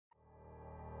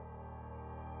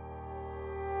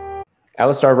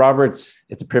Alastair Roberts,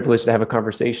 it's a privilege to have a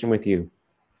conversation with you.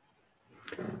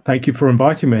 Thank you for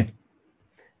inviting me.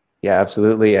 Yeah,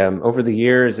 absolutely. Over the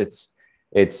years,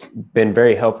 it's been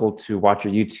very helpful to watch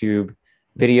your YouTube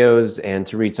videos and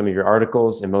to read some of your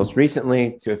articles, and most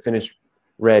recently to have finished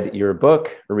reading your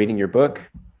book.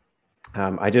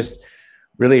 I just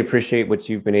really appreciate what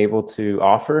you've been able to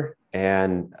offer,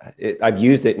 and I've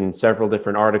used it in several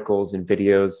different articles and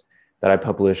videos that I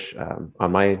publish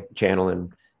on my channel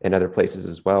and other places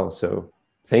as well. So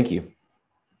thank you.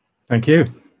 Thank you.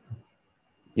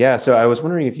 Yeah, so I was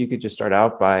wondering if you could just start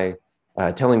out by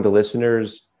telling the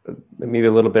listeners maybe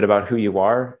a little bit about who you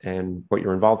are and what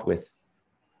you're involved with.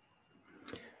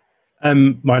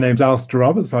 My name's Alastair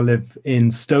Roberts. I live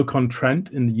in Stoke-on-Trent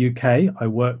in the UK. I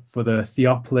work for the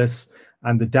Theopolis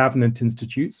and the Davenant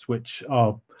Institutes, which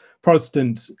are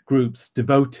Protestant groups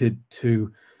devoted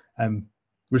to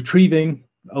retrieving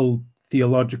old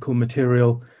theological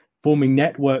material, forming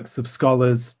networks of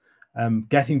scholars,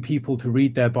 getting people to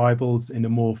read their Bibles in a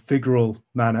more figural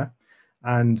manner,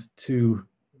 and to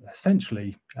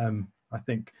essentially, I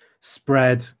think,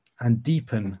 spread and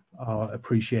deepen our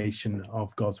appreciation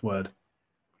of God's word.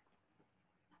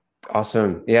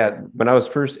 Awesome. Yeah, when I was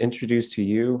first introduced to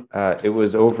you, it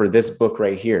was over this book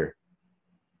right here.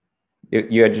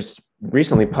 You had just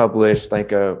recently published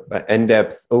like an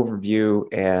in-depth overview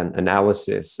and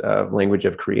analysis of Language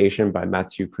of Creation by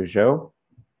Pageau.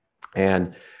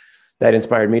 And that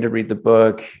inspired me to read the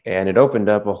book, and it opened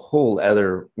up a whole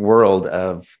other world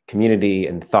of community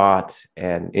and thought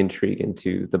and intrigue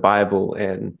into the Bible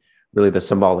and really the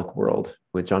symbolic world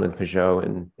with Jonathan Pageau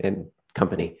and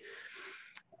company.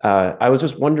 I was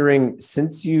just wondering,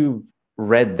 since you've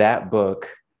read that book,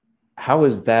 how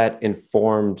has that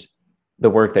informed the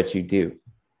work that you do?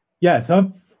 Yes,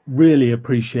 I've really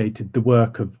appreciated the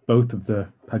work of both of the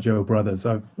Pageau brothers.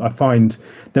 I find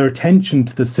their attention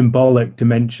to the symbolic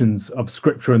dimensions of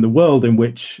Scripture and the world in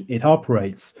which it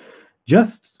operates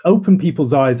just open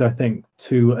people's eyes, I think,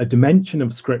 to a dimension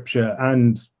of Scripture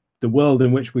and the world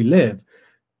in which we live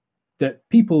that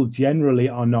people generally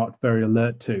are not very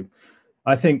alert to.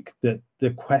 I think that the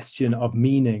question of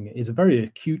meaning is a very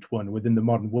acute one within the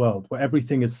modern world, where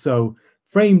everything is so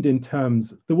framed in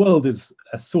terms, the world is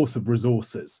a source of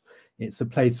resources. It's a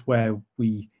place where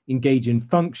we engage in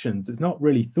functions. It's not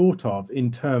really thought of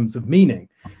in terms of meaning.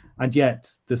 And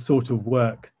yet the sort of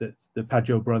work that the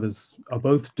Pageau brothers are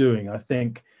both doing, I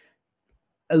think,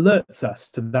 alerts us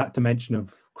to that dimension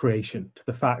of creation, to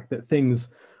the fact that things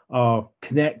are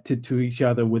connected to each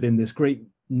other within this great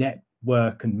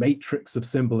network and matrix of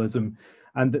symbolism,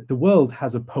 and that the world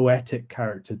has a poetic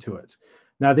character to it.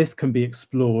 Now, this can be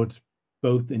explored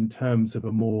both in terms of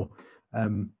a more,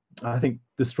 I think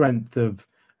the strength of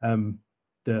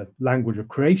the Language of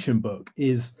Creation book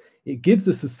is it gives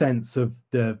us a sense of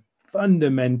the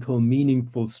fundamental,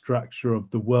 meaningful structure of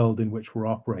the world in which we're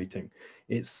operating.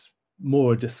 It's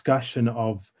more a discussion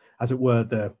of, as it were,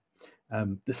 the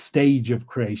stage of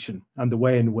creation and the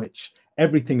way in which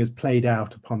everything is played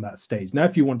out upon that stage. Now,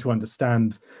 if you want to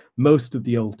understand most of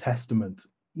the Old Testament,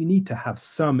 you need to have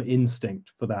some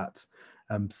instinct for that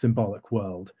symbolic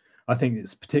world. I think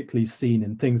it's particularly seen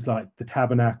in things like the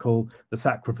tabernacle, the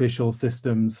sacrificial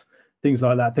systems, things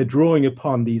like that. They're drawing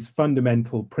upon these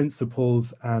fundamental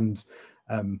principles and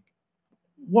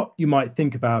what you might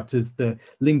think about as the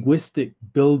linguistic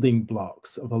building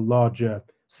blocks of a larger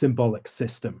symbolic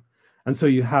system. And so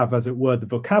you have, as it were, the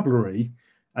vocabulary,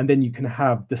 and then you can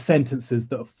have the sentences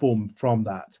that are formed from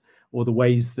that, or the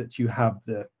ways that you have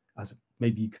the, as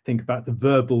maybe you could think about the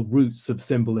verbal roots of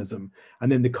symbolism,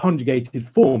 and then the conjugated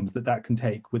forms that that can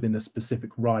take within a specific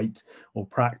rite or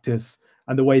practice,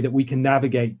 and the way that we can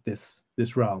navigate this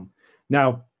realm.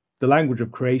 Now, the Language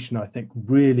of Creation, I think,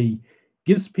 really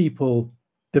gives people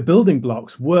the building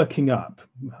blocks working up.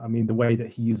 I mean, the way that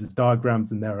he uses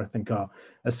diagrams in there, I think, are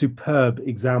a superb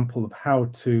example of how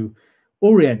to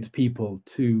orient people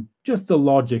to just the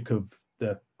logic of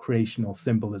the creational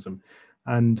symbolism.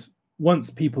 And once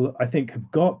people, I think,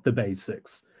 have got the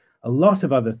basics, a lot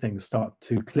of other things start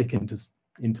to click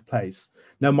into place.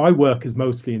 Now, my work is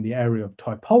mostly in the area of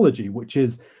typology, which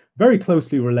is very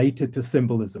closely related to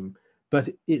symbolism, but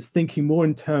it's thinking more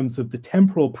in terms of the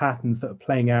temporal patterns that are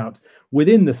playing out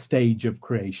within the stage of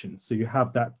creation. So you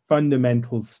have that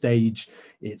fundamental stage,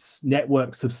 it's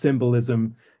networks of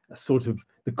symbolism, a sort of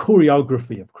the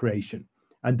choreography of creation.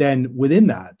 And then within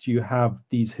that, you have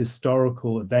these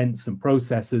historical events and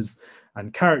processes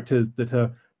and characters that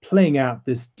are playing out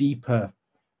this deeper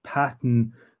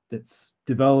pattern that's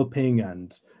developing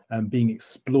and being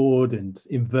explored and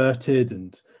inverted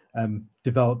and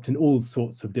developed in all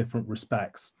sorts of different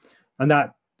respects. And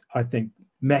that, I think,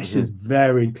 meshes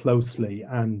very closely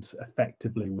and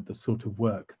effectively with the sort of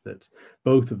work that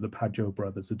both of the Pageau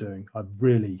brothers are doing. I've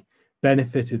really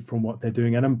benefited from what they're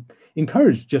doing, and I'm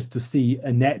encouraged just to see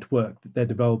a network that they're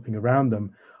developing around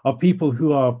them of people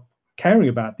who are caring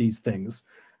about these things,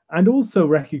 and also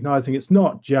recognizing it's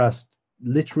not just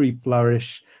literary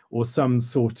flourish or some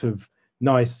sort of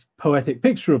nice poetic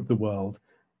picture of the world.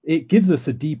 It gives us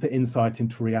a deeper insight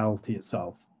into reality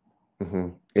itself.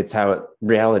 It's how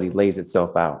reality lays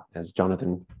itself out, as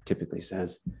Jonathan typically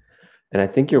says. And I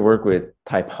think your work with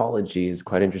typology is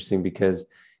quite interesting, because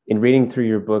in reading through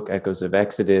your book, Echoes of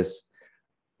Exodus,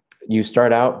 you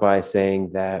start out by saying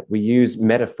that we use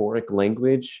metaphoric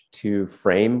language to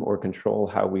frame or control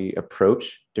how we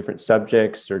approach different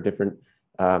subjects or different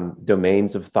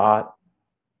domains of thought.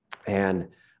 And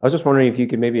I was just wondering if you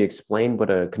could maybe explain what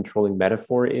a controlling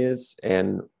metaphor is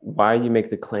and why you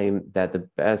make the claim that the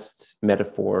best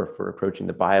metaphor for approaching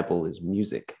the Bible is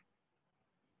music.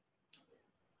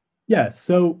 Yeah,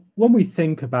 so when we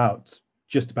think about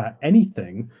just about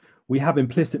anything, we have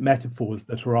implicit metaphors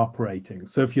that are operating.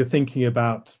 So if you're thinking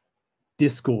about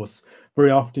discourse,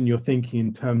 very often you're thinking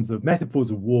in terms of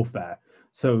metaphors of warfare.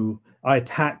 So I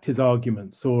attacked his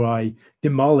arguments, or I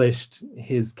demolished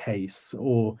his case,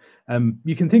 or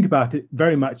you can think about it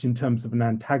very much in terms of an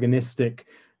antagonistic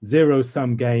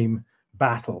zero-sum game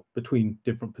battle between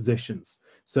different positions.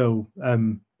 So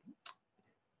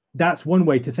that's one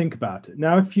way to think about it.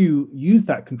 Now, if you use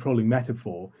that controlling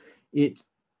metaphor, it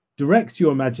directs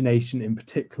your imagination in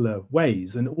particular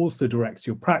ways and also directs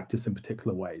your practice in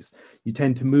particular ways. You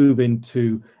tend to move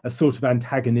into a sort of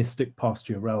antagonistic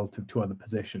posture relative to other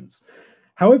positions.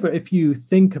 However, if you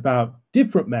think about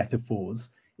different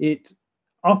metaphors, it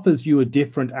offers you a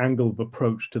different angle of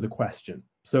approach to the question.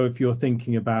 So if you're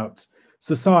thinking about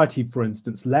society, for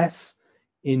instance, less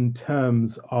in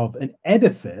terms of an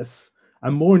edifice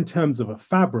and more in terms of a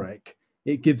fabric,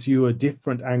 it gives you a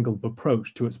different angle of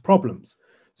approach to its problems.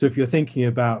 So if you're thinking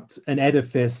about an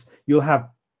edifice, you'll have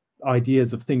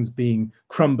ideas of things being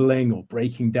crumbling or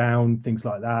breaking down, things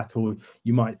like that. Or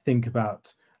you might think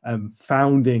about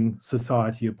founding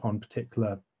society upon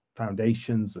particular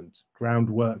foundations and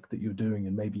groundwork that you're doing,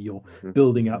 and maybe you're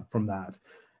building up from that.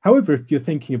 However, if you're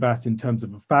thinking about in terms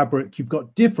of a fabric, you've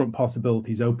got different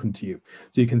possibilities open to you.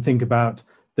 So you can think about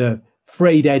the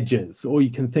frayed edges, or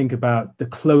you can think about the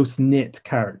close-knit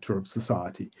character of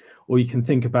society, or you can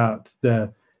think about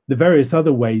the various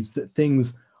other ways that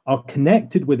things are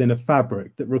connected within a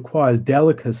fabric that requires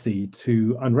delicacy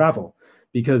to unravel.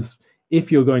 Because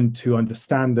if you're going to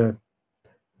understand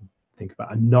think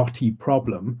about a knotty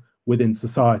problem within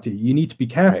society, you need to be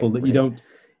careful that you don't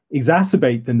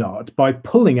exacerbate the knot by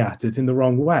pulling at it in the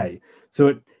wrong way. So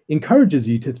it encourages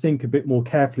you to think a bit more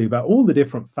carefully about all the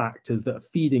different factors that are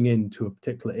feeding into a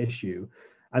particular issue,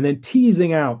 and then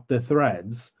teasing out the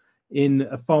threads in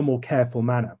a far more careful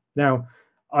manner. Now,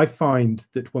 I find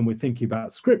that when we're thinking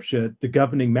about scripture, the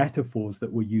governing metaphors that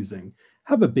we're using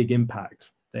have a big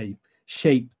impact. They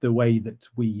shape the way that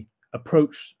we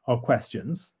approach our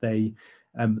questions. They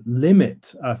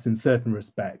limit us in certain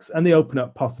respects, and they open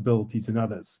up possibilities in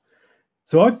others.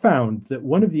 So I've found that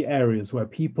one of the areas where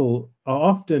people are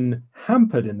often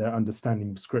hampered in their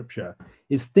understanding of scripture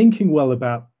is thinking well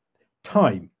about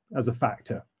time as a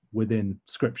factor within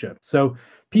scripture. So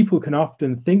people can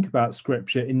often think about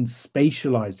scripture in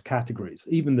spatialized categories,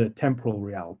 even the temporal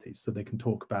realities. So they can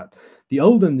talk about the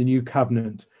Old and the New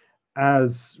Covenant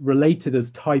as related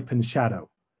as type and shadow,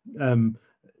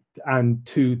 and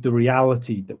to the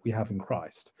reality that we have in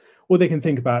Christ. Or they can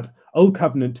think about Old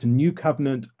Covenant and New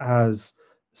Covenant as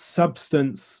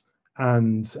substance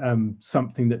and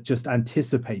something that just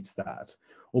anticipates that.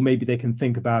 Or maybe they can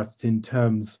think about it in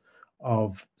terms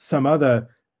of some other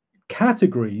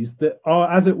categories that are,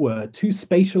 as it were, two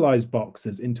spatialized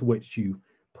boxes into which you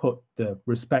put the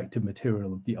respective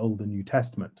material of the Old and New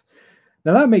Testament.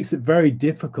 Now, that makes it very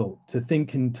difficult to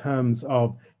think in terms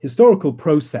of historical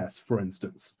process, for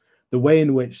instance, the way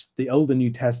in which the Old and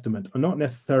New Testament are not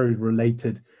necessarily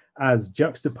related as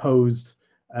juxtaposed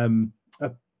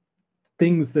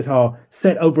things that are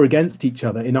set over against each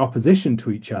other in opposition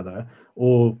to each other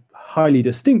or highly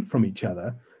distinct from each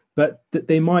other, but that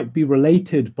they might be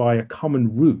related by a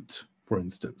common root, for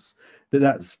instance,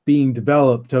 that's being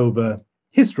developed over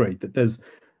history, that there's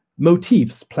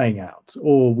motifs playing out.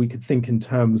 Or we could think in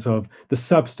terms of the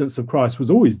substance of Christ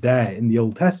was always there in the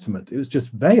Old Testament. It was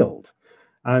just veiled.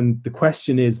 And the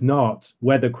question is not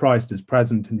whether Christ is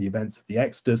present in the events of the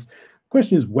Exodus. The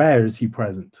question is, where is he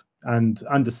present? And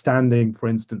understanding, for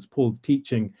instance, Paul's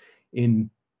teaching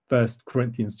in First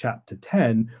Corinthians chapter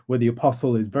 10, where the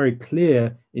apostle is very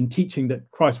clear in teaching that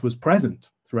Christ was present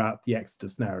throughout the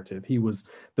Exodus narrative. He was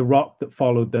the rock that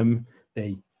followed them.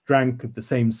 They drank of the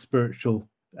same spiritual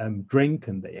drink,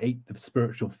 and they ate the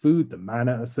spiritual food, the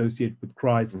manna associated with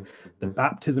Christ. The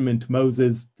baptism into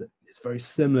Moses is very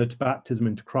similar to baptism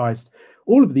into Christ.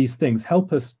 All of these things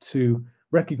help us to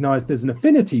recognize there's an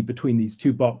affinity between these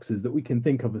two boxes that we can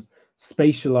think of as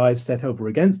spatialized, set over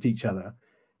against each other.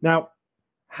 Now,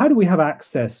 how do we have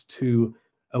access to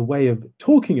a way of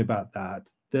talking about that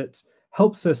that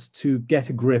helps us to get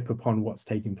a grip upon what's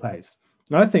taking place?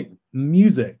 And I think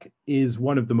music is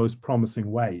one of the most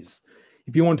promising ways.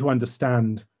 If you want to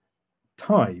understand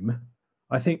time,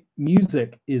 I think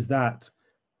music is that,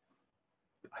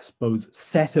 I suppose,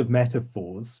 set of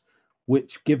metaphors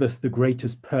which give us the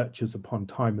greatest purchase upon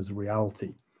time as a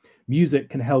reality. Music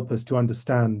can help us to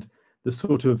understand the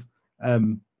sort of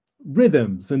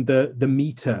rhythms and the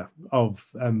meter of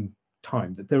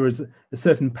time, that there is a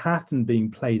certain pattern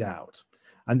being played out,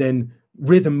 and then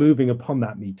rhythm moving upon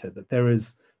that meter, that there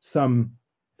is some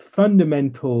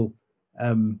fundamental,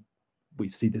 we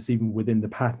see this even within the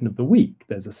pattern of the week.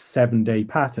 There's a 7-day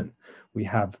pattern. We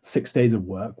have 6 days of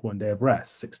work, 1 day of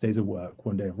rest, 6 days of work,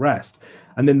 1 day of rest.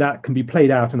 And then that can be played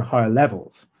out on higher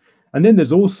levels. And then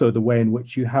there's also the way in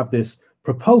which you have this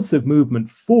propulsive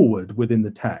movement forward within the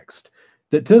text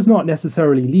that does not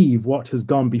necessarily leave what has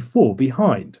gone before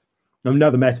behind.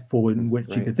 Another metaphor in which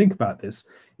you can think about this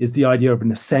is the idea of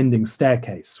an ascending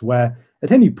staircase, where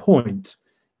at any point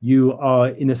you are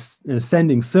in an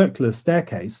ascending circular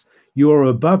staircase, you are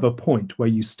above a point where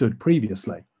you stood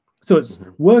previously. So it's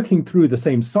working through the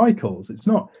same cycles.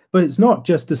 But it's not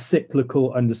just a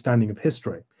cyclical understanding of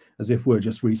history, as if we're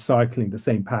just recycling the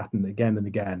same pattern again and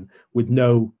again with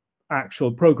no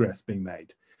actual progress being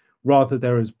made. Rather,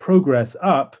 there is progress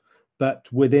up,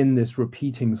 but within this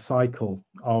repeating cycle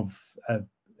of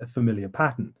a familiar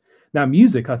pattern. Now,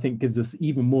 music, I think, gives us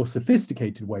even more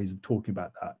sophisticated ways of talking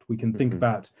about that. We can think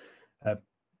about,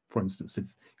 for instance, if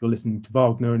you're listening to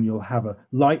Wagner and you'll have a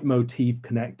leitmotif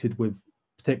connected with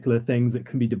particular things that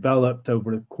can be developed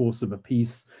over the course of a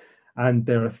piece. And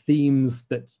there are themes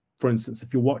that, for instance,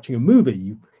 if you're watching a movie,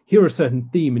 you hear a certain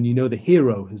theme and you know the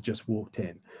hero has just walked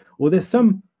in. Or there's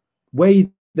some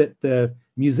way that the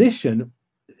musician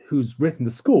who's written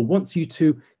the score wants you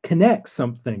to connect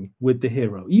something with the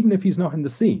hero, even if he's not in the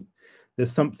scene.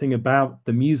 There's something about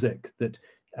the music that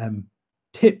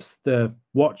tips the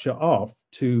watcher off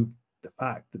to the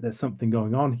fact that there's something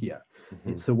going on here.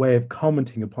 It's a way of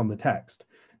commenting upon the text.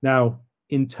 Now,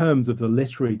 in terms of the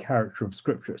literary character of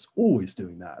scripture, it's always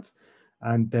doing that.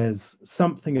 And there's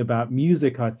something about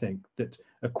music, I think, that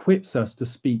equips us to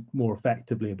speak more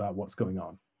effectively about what's going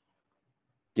on.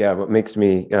 Yeah, what makes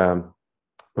me,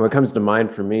 what comes to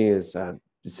mind for me is,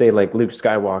 say like Luke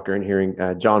Skywalker and hearing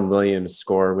John Williams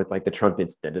score with like the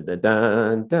trumpets, da da da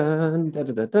dun dun da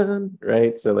da da dun,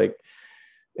 right? So like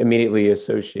immediately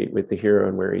associate with the hero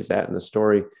and where he's at in the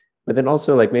story. But then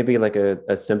also like maybe like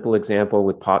a simple example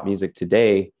with pop music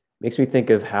today makes me think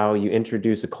of how you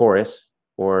introduce a chorus,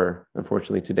 or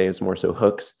unfortunately today is more so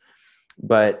hooks,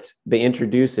 but they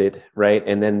introduce it, right?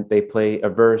 And then they play a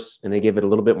verse and they give it a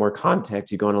little bit more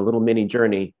context. You go on a little mini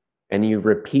journey and you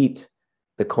repeat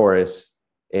the chorus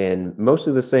in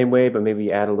mostly the same way, but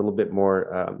maybe add a little bit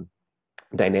more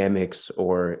dynamics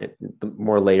or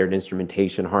more layered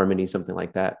instrumentation, harmony, something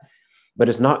like that. But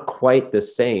it's not quite the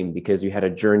same because you had a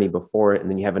journey before it,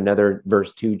 and then you have another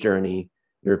verse 2 journey.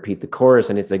 You repeat the chorus,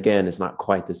 and it's not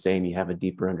quite the same. You have a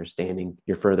deeper understanding.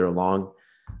 You're further along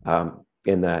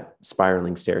in that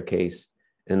spiraling staircase.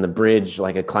 And the bridge,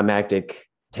 like a climactic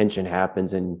tension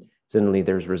happens, and suddenly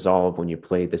there's resolve when you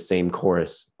play the same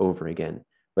chorus over again.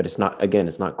 But it's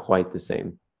not quite the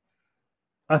same.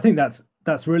 I think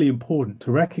that's really important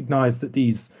to recognize that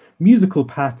these musical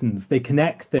patterns, they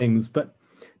connect things, but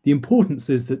the importance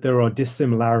is that there are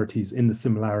dissimilarities in the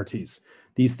similarities.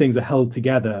 These things are held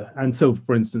together. And so,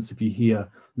 for instance, if you hear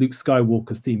Luke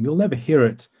Skywalker's theme, you'll never hear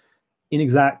it in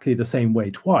exactly the same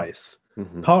way twice,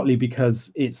 partly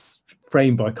because it's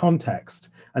framed by context.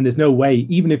 And there's no way,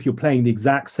 even if you're playing the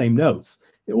exact same notes,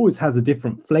 it always has a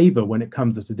different flavor when it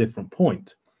comes at a different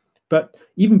point. But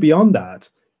even beyond that,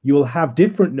 you will have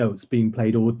different notes being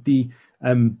played, or the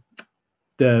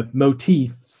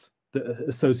motifs that are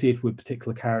associated with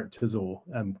particular characters or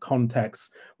contexts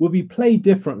will be played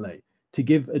differently to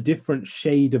give a different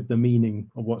shade of the meaning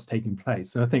of what's taking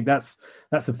place. And I think that's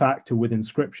a factor within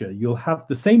scripture. You'll have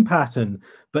the same pattern,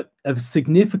 but a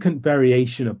significant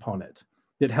variation upon it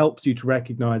that helps you to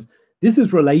recognize this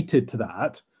is related to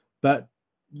that, but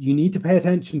you need to pay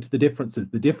attention to the differences.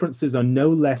 The differences are no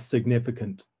less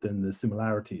significant than the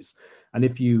similarities. And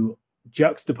if you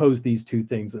juxtapose these two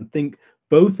things and think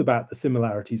both about the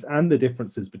similarities and the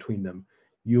differences between them,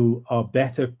 you are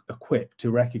better equipped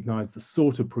to recognize the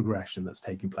sort of progression that's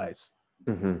taking place.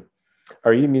 Mm-hmm.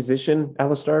 Are you a musician,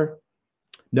 Alastair?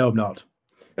 No, I'm not.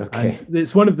 Okay. And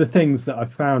it's one of the things that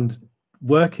I've found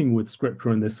working with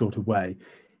scripture in this sort of way.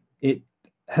 It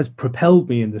has propelled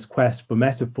me in this quest for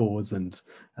metaphors and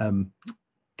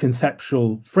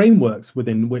conceptual frameworks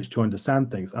within which to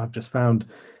understand things. I've just found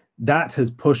that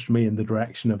has pushed me in the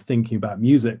direction of thinking about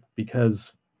music,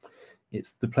 because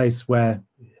it's the place where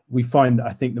we find,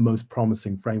 I think, the most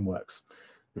promising frameworks.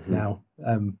 Mm-hmm. Now,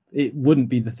 it wouldn't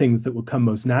be the things that would come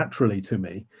most naturally to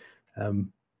me,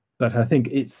 but I think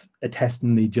it's a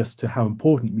testimony just to how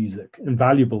important music and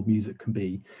valuable music can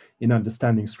be in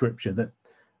understanding scripture,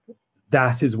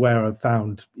 that is where I've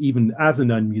found, even as a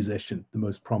non-musician, the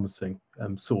most promising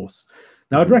source.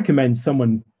 Now, I'd recommend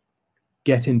someone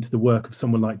get into the work of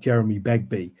someone like Jeremy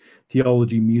Begbie,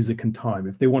 Theology, Music and Time,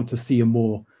 if they want to see a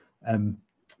more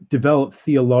developed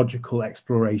theological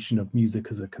exploration of music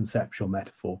as a conceptual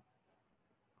metaphor.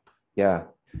 Yeah.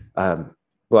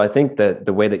 Well, I think that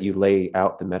the way that you lay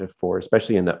out the metaphor,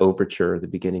 especially in the overture, the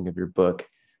beginning of your book,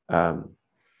 I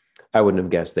wouldn't have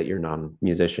guessed that you're a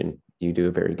non-musician. You do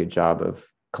a very good job of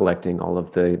collecting all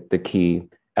of the key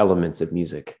elements of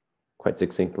music quite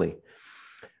succinctly.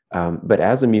 But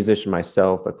as a musician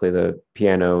myself, I play the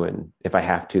piano and, if I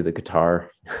have to, the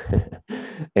guitar.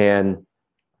 And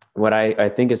what I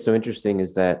think is so interesting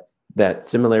is that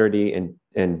similarity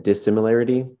and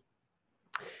dissimilarity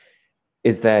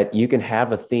is that you can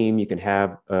have a theme, you can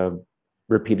have a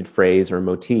repeated phrase or a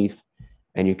motif,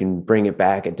 and you can bring it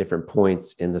back at different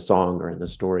points in the song or in the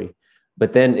story.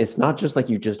 But then it's not just like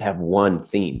you just have one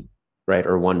theme, right?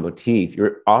 Or one motif.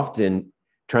 You're often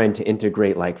trying to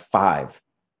integrate like 5,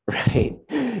 right?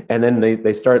 And then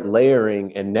they start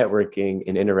layering and networking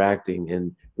and interacting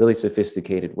in really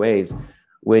sophisticated ways,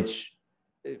 which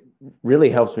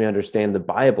really helps me understand the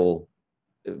Bible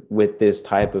with this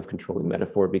type of controlling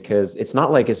metaphor, because it's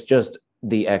not like it's just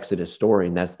the Exodus story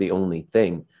and that's the only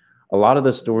thing. A lot of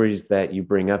the stories that you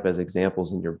bring up as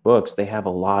examples in your books, they have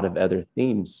a lot of other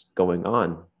themes going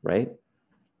on, right?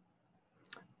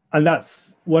 And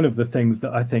that's one of the things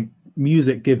that I think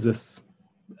music gives us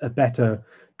a better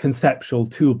conceptual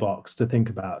toolbox to think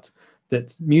about,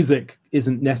 that music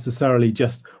isn't necessarily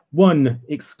just one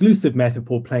exclusive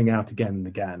metaphor playing out again and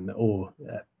again, or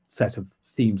a set of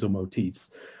themes or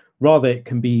motifs. Rather, it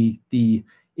can be the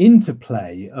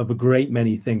interplay of a great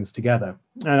many things together.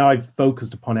 And I've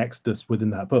focused upon Exodus within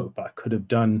that book, but I could have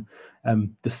done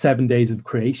the 7 days of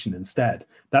creation instead.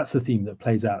 That's a theme that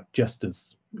plays out just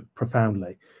as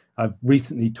profoundly. I've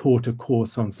recently taught a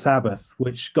course on Sabbath,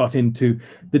 which got into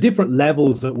the different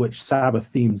levels at which Sabbath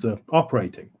themes are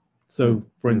operating. So,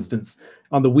 for instance,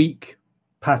 on the week,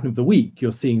 pattern of the week,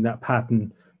 you're seeing that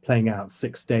pattern playing out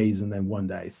 6 days and then 1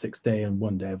 day, 6 day and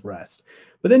 1 day of rest.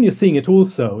 But then you're seeing it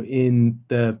also in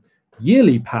the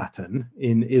yearly pattern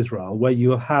in Israel, where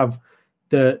you'll have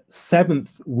the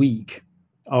 7th week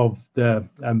of the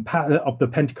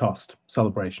Pentecost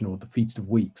celebration, or the Feast of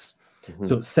Weeks. Mm-hmm.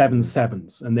 So it's 7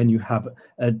 sevens, and then you have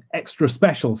an extra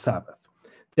special Sabbath.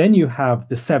 Then you have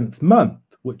the 7th month,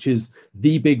 which is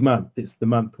the big month. It's the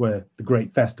month where the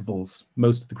great festivals,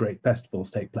 most of the great festivals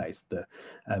take place.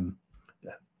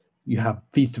 You have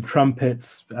Feast of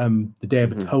Trumpets, the Day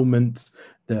of Atonement,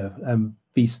 the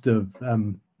Feast of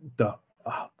the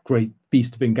great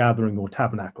Feast of Ingathering or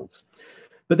Tabernacles.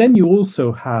 But then you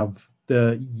also have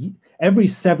every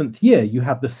 7th year, you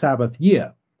have the Sabbath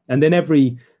year. And then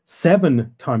every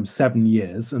 7 times 7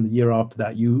 years, and the year after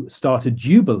that, you start a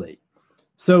Jubilee.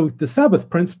 So the Sabbath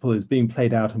principle is being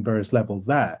played out on various levels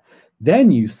there.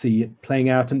 Then you see it playing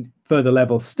out in further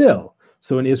levels still.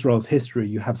 So in Israel's history,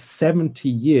 you have 70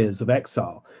 years of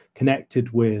exile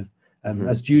connected with,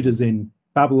 as Judah's in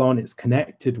Babylon, it's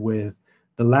connected with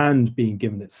the land being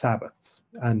given its Sabbaths.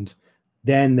 And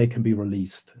then they can be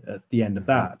released at the end of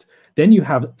that. Then you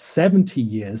have 70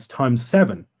 years times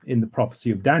 7 in the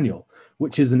prophecy of Daniel,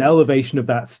 which is an elevation of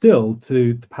that still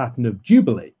to the pattern of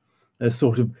Jubilee, a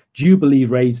sort of Jubilee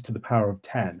raised to the power of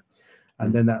 10.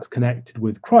 And then that's connected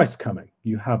with Christ coming.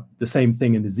 You have the same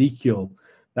thing in Ezekiel,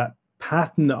 that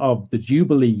pattern of the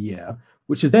Jubilee year,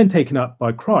 which is then taken up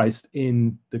by Christ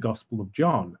in the Gospel of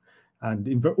John. And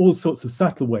in all sorts of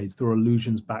subtle ways, there are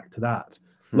allusions back to that.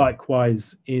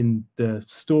 Likewise, in the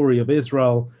story of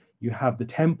Israel, you have the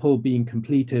temple being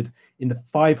completed in the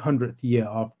 500th year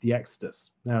after the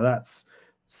Exodus. Now that's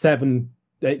 7,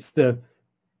 it's the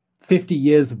 50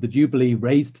 years of the Jubilee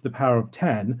raised to the power of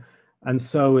 10. And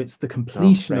so it's the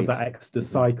completion of that Exodus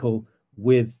cycle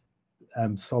with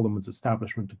Solomon's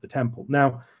establishment of the temple.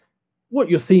 Now, what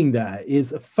you're seeing there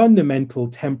is a fundamental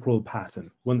temporal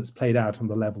pattern, one that's played out on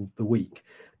the level of the week.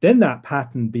 Then that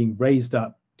pattern being raised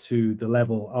up to the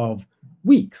level of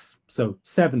weeks, so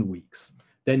 7 weeks,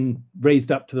 then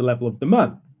raised up to the level of the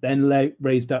month, then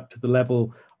raised up to the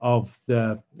level of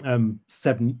the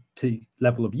 70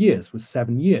 level of years, was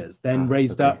 7 years, then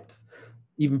raised up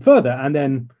even further. And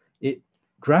then it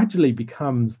gradually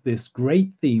becomes this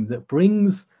great theme that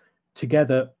brings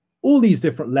together all these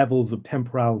different levels of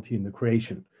temporality in the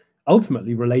creation,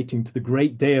 ultimately relating to the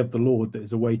great day of the Lord that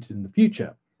is awaited in the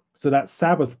future. So that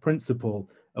Sabbath principle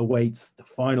awaits the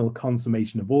final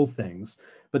consummation of all things.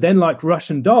 But then, like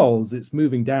Russian dolls, it's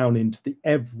moving down into the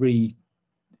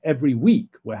every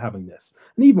week we're having this.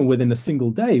 And even within a single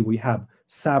day, we have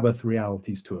Sabbath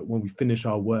realities to it. When we finish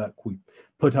our work, we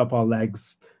put up our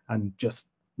legs and just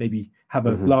maybe have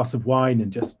a glass of wine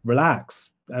and just relax.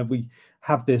 We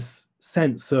have this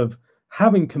sense of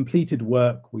having completed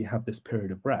work, we have this period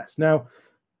of rest. Now,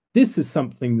 this is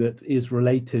something that is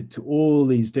related to all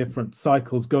these different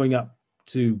cycles going up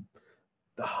to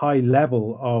the high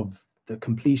level of the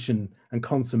completion and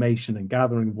consummation and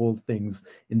gathering of all things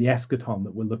in the eschaton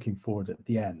that we're looking forward at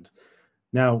the end.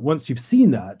 Now, once you've seen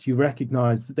that, you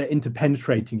recognize that they're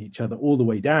interpenetrating each other all the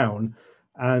way down,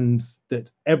 and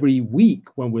that every week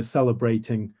when we're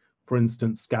celebrating, for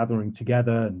instance, gathering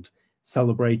together and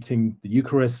celebrating the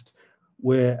Eucharist,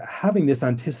 we're having this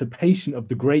anticipation of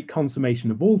the great consummation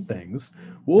of all things.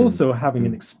 We're also having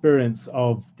an experience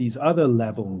of these other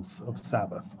levels of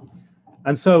Sabbath.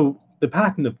 And so the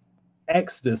pattern of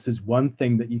Exodus is one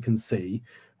thing that you can see,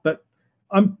 but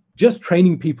I'm just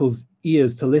training people's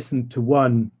ears to listen to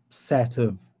one set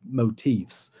of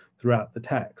motifs throughout the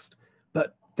text,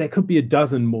 but there could be a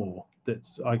dozen more that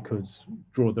I could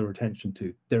draw their attention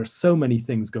to. There are so many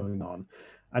things going on.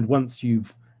 And once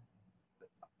you've,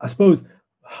 I suppose,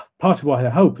 part of what I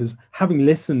hope is having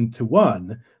listened to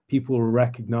one, people will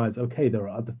recognize, okay, there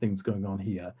are other things going on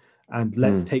here. And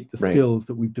let's take the skills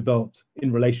that we've developed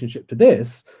in relationship to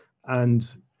this and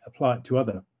apply it to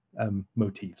other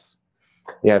motifs.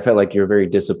 Yeah, I felt like you're very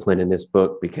disciplined in this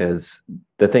book because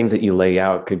the things that you lay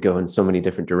out could go in so many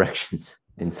different directions.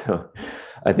 And so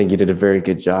I think you did a very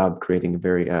good job creating a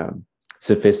very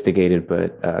sophisticated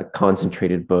but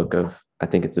concentrated book of, I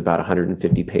think it's about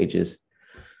 150 pages.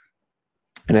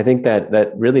 And I think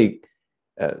that really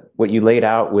what you laid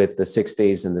out with the 6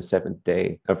 days and the seventh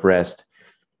day of rest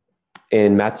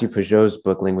in Matthew Pageau's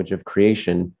book, Language of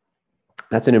Creation,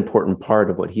 that's an important part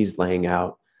of what he's laying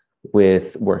out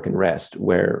with work and rest,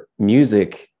 where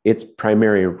music, its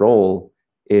primary role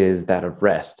is that of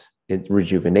rest. It's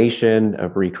rejuvenation,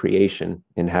 of recreation,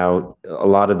 and how a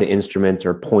lot of the instruments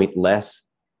are pointless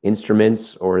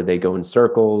instruments, or they go in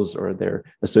circles, or they're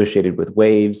associated with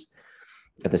waves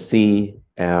at the sea.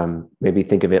 Maybe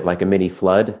think of it like a mini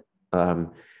flood.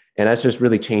 And that's just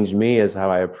really changed me as how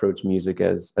I approach music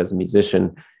as a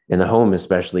musician in the home,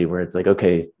 especially, where it's like,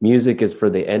 okay, music is for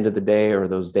the end of the day or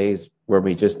those days where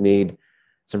we just need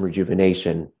some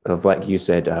rejuvenation of, like you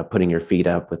said, putting your feet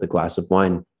up with a glass of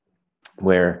wine,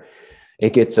 where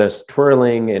it gets us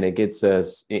twirling and it gets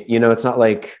us, it's not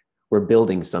like we're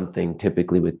building something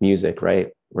typically with music, right?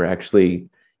 We're actually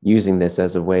using this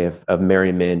as a way of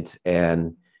merriment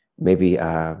and maybe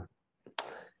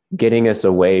getting us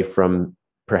away from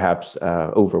perhaps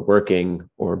overworking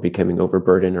or becoming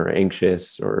overburdened or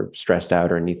anxious or stressed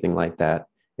out or anything like that.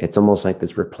 It's almost like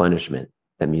this replenishment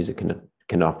that music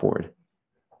can afford.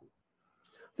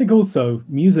 I think also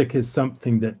music is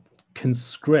something that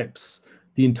conscripts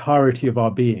the entirety of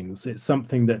our beings. It's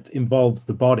something that involves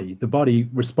the body. The body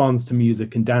responds to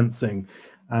music and dancing,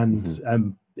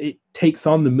 and it takes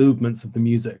on the movements of the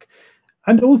music.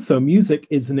 And also music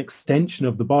is an extension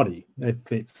of the body. If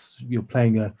you're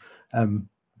playing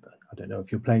I don't know,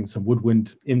 if you're playing some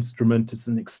woodwind instrument, it's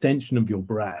an extension of your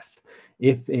breath.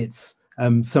 If it's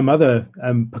some other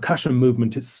percussion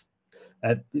movement,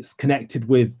 it's connected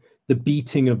with the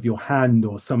beating of your hand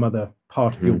or some other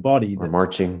part of your body that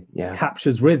marching,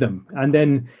 captures rhythm. And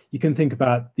then you can think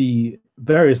about the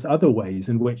various other ways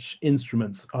in which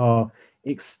instruments are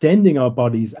extending our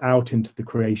bodies out into the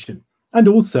creation, and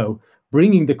also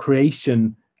bringing the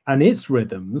creation and its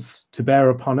rhythms to bear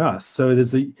upon us. So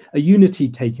there's a unity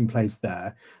taking place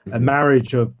there, a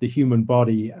marriage of the human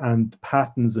body and the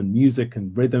patterns and music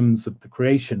and rhythms of the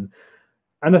creation.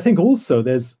 And I think also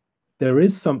there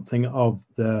is something of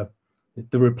the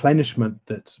replenishment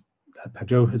that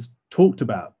Pageau has talked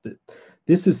about, that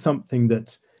this is something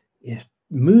that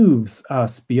moves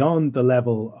us beyond the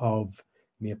level of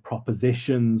mere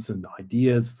propositions and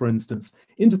ideas, for instance,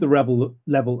 into the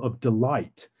level of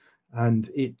delight. And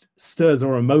it stirs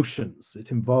our emotions.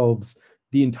 It involves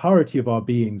the entirety of our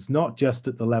beings, not just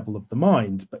at the level of the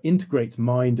mind, but integrates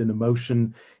mind and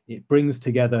emotion. It brings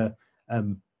together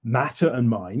matter and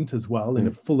mind as well in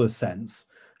a fuller sense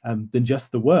than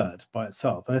just the word by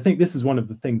itself. And I think this is one of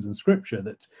the things in Scripture,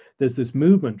 that there's this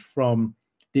movement from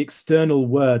the external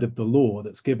word of the law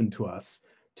that's given to us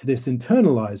to this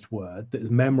internalized word that is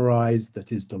memorized,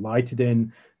 that is delighted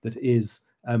in, that is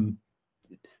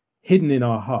hidden in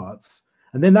our hearts.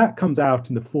 And then that comes out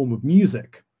in the form of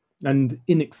music. And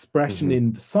in expression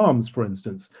in the Psalms, for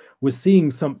instance, we're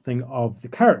seeing something of the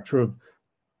character of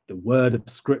the word of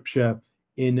Scripture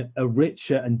in a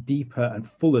richer and deeper and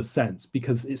fuller sense,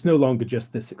 because it's no longer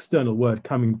just this external word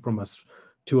coming from us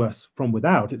to us from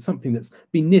without. It's something that's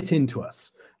been knit into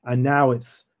us. And now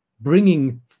it's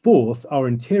bringing forth our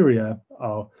interior,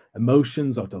 our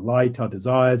emotions, our delight, our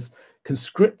desires,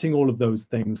 conscripting all of those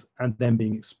things, and then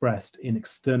being expressed in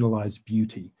externalized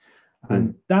beauty.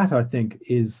 And that, I think,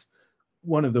 is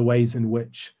one of the ways in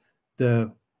which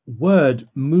the word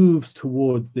moves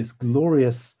towards this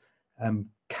glorious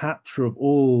capture of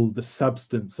all the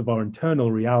substance of our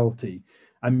internal reality,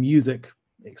 and music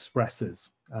expresses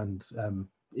and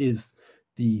is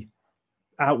the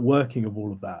outworking of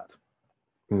all of that.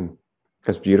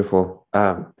 That's beautiful.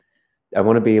 I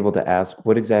want to be able to ask,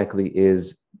 what exactly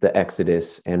is the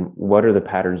Exodus, and what are the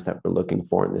patterns that we're looking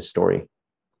for in this story?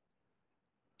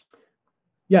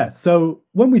 Yeah, so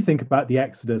when we think about the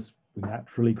Exodus, we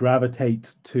naturally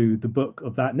gravitate to the book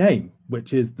of that name,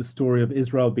 which is the story of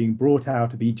Israel being brought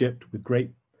out of Egypt with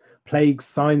great plagues,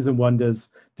 signs, and wonders,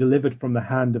 delivered from the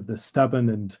hand of the stubborn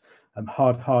and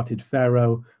hard-hearted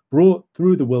Pharaoh, brought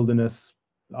through the wilderness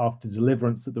after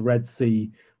deliverance at the Red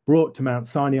Sea, brought to Mount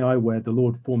Sinai, where the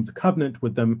Lord forms a covenant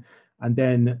with them, and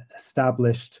then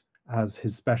established as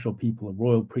his special people, a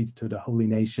royal priesthood, a holy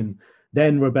nation,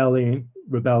 then rebelling,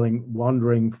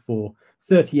 wandering for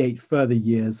 38 further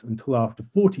years, until after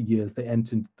 40 years they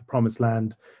enter into the promised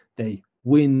land. They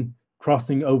win,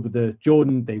 crossing over the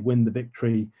Jordan, they win the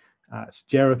victory at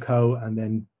Jericho, and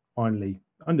then finally,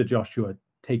 under Joshua,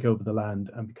 take over the land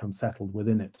and become settled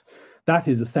within it. That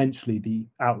is essentially the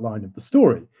outline of the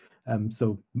story.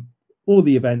 So all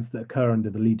the events that occur under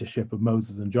the leadership of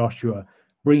Moses and Joshua,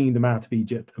 bringing them out of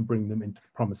Egypt and bringing them into the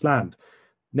promised land.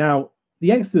 Now,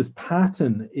 the Exodus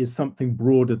pattern is something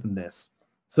broader than this.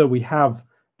 So we have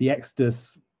the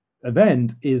Exodus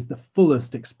event is the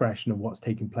fullest expression of what's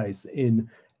taking place in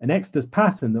an Exodus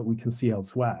pattern that we can see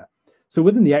elsewhere. So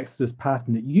within the Exodus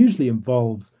pattern, it usually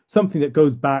involves something that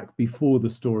goes back before the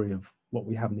story of what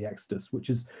we have in the Exodus, which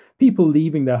is people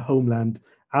leaving their homeland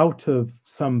out of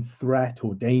some threat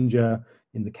or danger.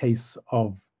 In the case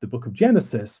of the book of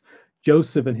Genesis,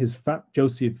 Joseph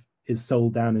is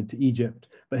sold down into Egypt,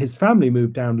 but his family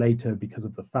moved down later because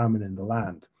of the famine in the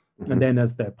land. And then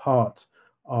as they're part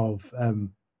of,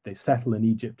 they settle in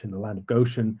Egypt in the land of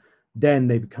Goshen, then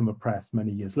they become oppressed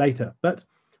many years later. But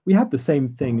we have the same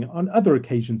thing on other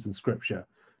occasions in Scripture,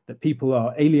 that people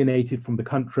are alienated from the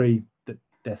country that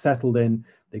they're settled in,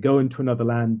 they go into another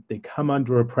land, they come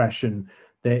under oppression.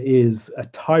 There is a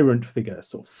tyrant figure,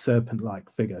 sort of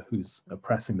serpent-like figure, who's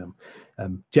oppressing them,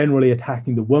 generally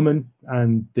attacking the woman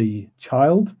and the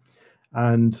child.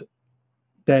 And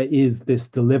there is this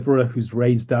deliverer who's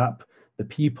raised up. The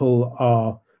people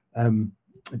are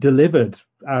delivered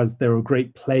as there are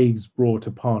great plagues brought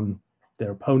upon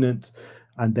their opponent.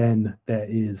 And then there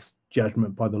is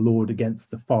judgment by the Lord against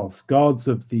the false gods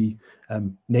of the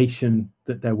nation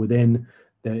that they're within.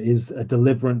 There is a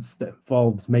deliverance that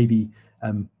involves maybe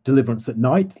deliverance at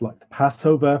night, like the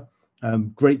Passover,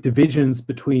 great divisions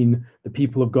between the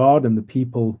people of God and the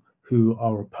people who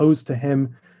are opposed to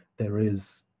him. There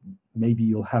is, maybe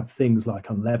you'll have things like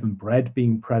unleavened bread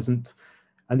being present.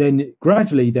 And then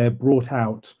gradually they're brought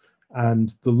out,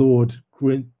 and the Lord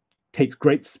takes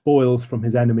great spoils from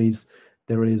his enemies.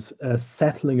 There is a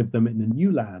settling of them in a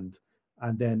new land.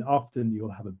 And then often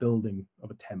you'll have a building of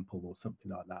a temple or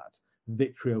something like that,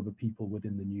 victory over people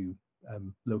within the new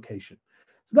location.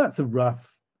 So that's a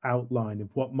rough outline of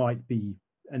what might be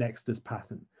an Exodus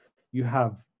pattern. You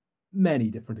have many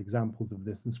different examples of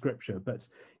this in Scripture, but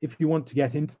if you want to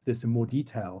get into this in more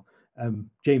detail,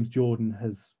 James Jordan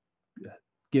has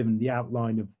given the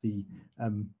outline of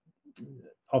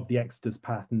the Exodus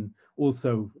pattern.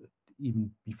 Also, even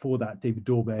before that, David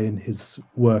Dorbe in his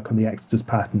work on the Exodus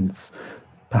patterns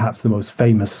perhaps the most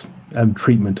famous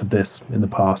treatment of this in the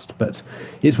past, but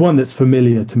it's one that's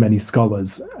familiar to many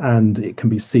scholars, and it can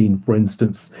be seen, for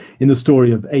instance, in the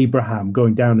story of Abraham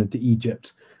going down into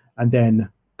Egypt and then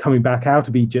coming back out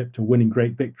of Egypt and winning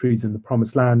great victories in the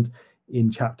Promised Land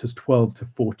in chapters 12 to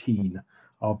 14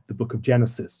 of the book of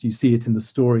Genesis. You see it in the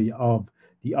story of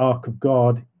the Ark of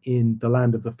God in the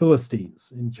land of the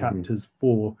Philistines in chapters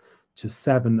 4 to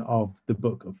 7 of the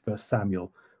book of 1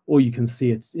 Samuel. Or you can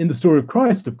see it in the story of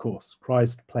Christ, of course.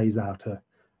 Christ plays out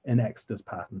an Exodus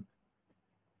pattern.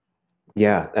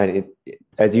 Yeah, and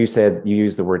as you said, you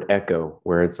use the word echo,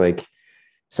 where it's like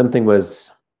something was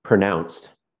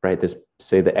pronounced, right?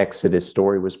 Say the Exodus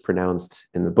story was pronounced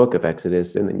in the book of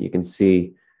Exodus, and then you can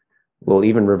see, well,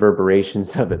 even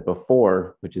reverberations of it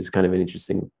before, which is kind of an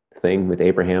interesting thing with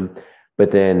Abraham,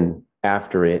 but then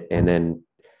after it, and then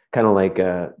kind of like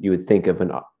you would think of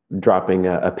dropping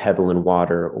a pebble in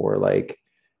water, or like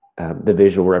the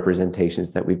visual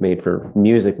representations that we've made for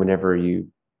music. Whenever you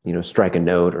strike a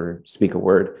note or speak a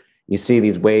word, you see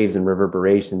these waves and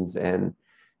reverberations, and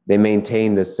they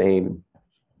maintain the same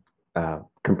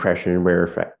compression and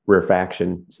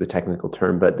rarefaction is the technical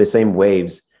term, but the same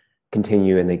waves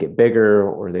continue and they get bigger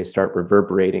or they start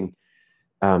reverberating.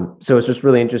 So it's just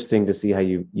really interesting to see how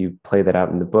you play that out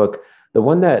in the book. The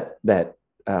one that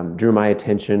drew my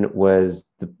attention was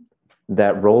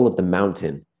that role of the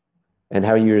mountain, and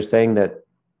how you were saying that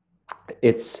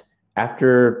it's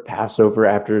after Passover,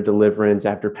 after deliverance,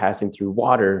 after passing through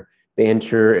water, they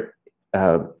enter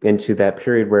into that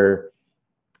period where,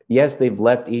 yes, they've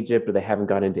left Egypt, but they haven't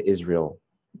gone into Israel.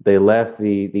 They left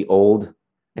the old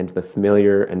and the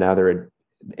familiar, and now they're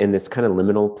in this kind of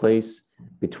liminal place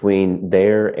between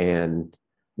there and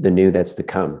the new that's to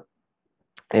come.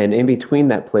 And in between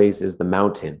that place is the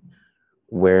mountain,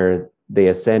 where they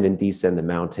ascend and descend the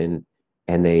mountain,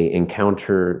 and they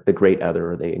encounter the great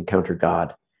other, or they encounter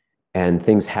God, and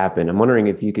things happen. I'm wondering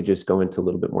if you could just go into a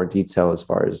little bit more detail as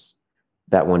far as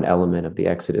that one element of the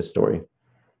Exodus story.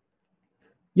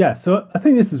 Yeah, so I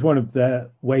think this is one of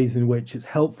the ways in which it's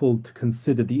helpful to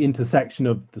consider the intersection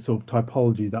of the sort of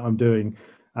typology that I'm doing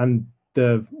and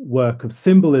the work of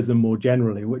symbolism more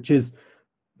generally, which is,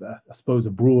 I suppose,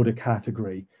 a broader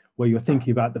category where you're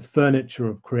thinking about the furniture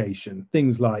of creation,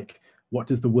 things like, what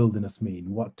does the wilderness mean?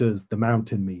 What does the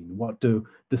mountain mean? What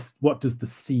does the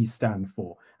sea stand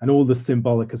for? And all the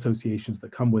symbolic associations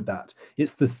that come with that.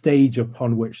 It's the stage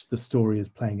upon which the story is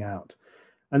playing out.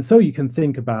 And so you can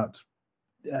think about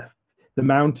the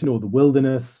mountain or the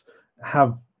wilderness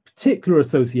have particular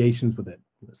associations with it.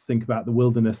 Let's think about the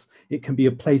wilderness. It can be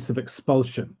a place of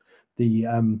expulsion.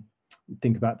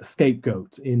 Think about the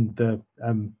scapegoat in the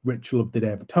ritual of the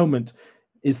Day of Atonement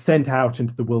is sent out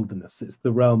into the wilderness. It's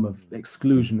the realm of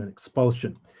exclusion and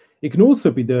expulsion. It can also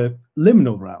be the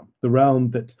liminal realm, the realm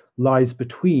that lies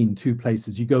between two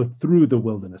places. You go through the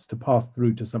wilderness to pass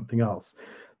through to something else.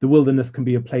 The wilderness can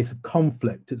be a place of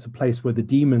conflict. It's a place where the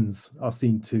demons are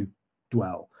seen to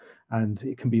dwell. And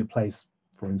it can be a place,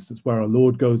 for instance, where our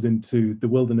Lord goes into the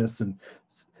wilderness and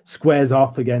squares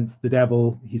off against the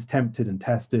devil. He's tempted and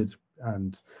tested,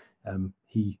 and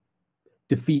he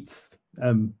defeats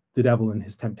the devil and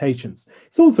his temptations.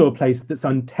 It's also a place that's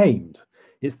untamed.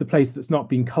 It's the place that's not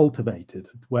been cultivated,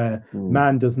 where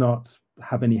man does not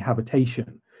have any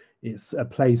habitation. It's a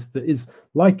place that is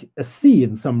like a sea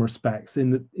in some respects,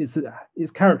 in that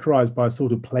it's characterized by a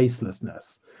sort of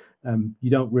placelessness. You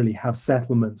don't really have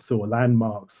settlements or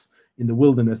landmarks in the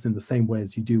wilderness in the same way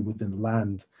as you do within the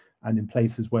land and in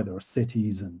places where there are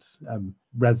cities and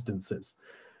residences.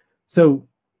 So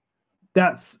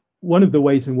that's one of the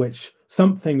ways in which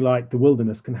something like the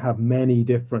wilderness can have many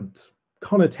different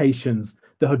connotations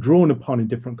that are drawn upon in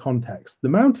different contexts. The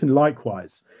mountain,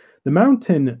 likewise. The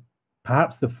mountain,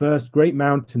 perhaps the first great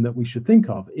mountain that we should think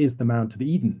of, is the Mount of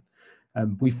Eden.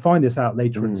 We find this out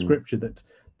later in Scripture, that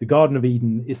the Garden of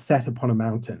Eden is set upon a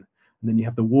mountain, and then you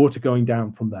have the water going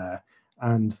down from there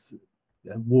and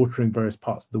watering various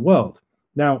parts of the world.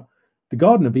 Now, the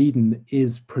Garden of Eden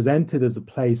is presented as a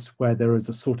place where there is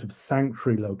a sort of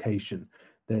sanctuary location.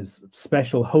 There's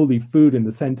special holy food in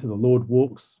the center. The Lord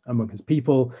walks among his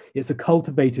people. It's a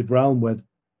cultivated realm where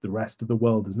the rest of the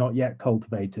world is not yet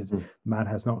cultivated. Man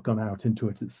has not gone out into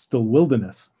it. It's still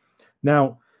wilderness.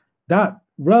 Now, that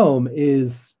realm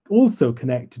is also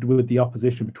connected with the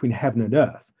opposition between heaven and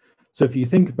earth. So if you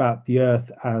think about the earth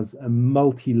as a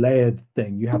multi-layered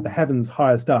thing, you have the heavens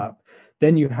highest up,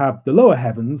 then you have the lower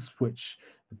heavens, which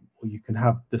you can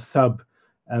have the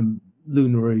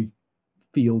sub-lunary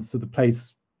fields, so the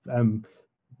place,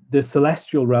 the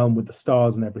celestial realm with the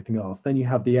stars and everything else. Then you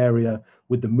have the area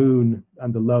with the moon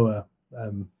and the lower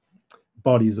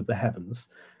bodies of the heavens.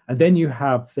 And then you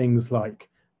have things like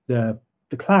the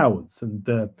clouds and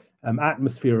the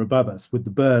atmosphere above us with the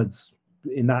birds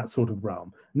in that sort of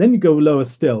realm. And then you go lower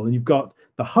still and you've got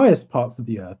the highest parts of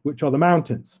the earth, which are the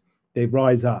mountains. They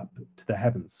rise up to the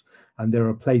heavens, and they're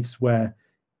a place where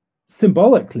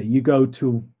symbolically you go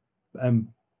to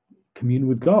commune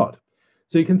with God.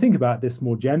 So you can think about this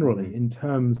more generally in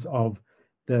terms of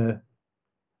the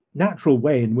natural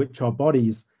way in which our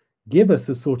bodies give us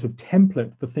a sort of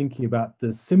template for thinking about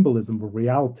the symbolism of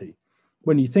reality.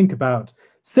 When you think about,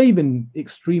 save in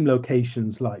extreme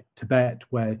locations like Tibet,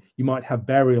 where you might have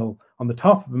burial on the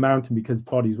top of a mountain because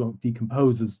bodies won't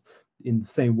decompose as in the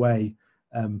same way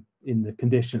in the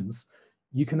conditions,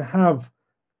 you can have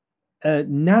a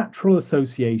natural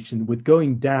association with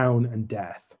going down and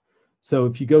death. So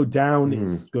if you go down,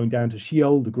 it's going down to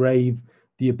Sheol, the grave,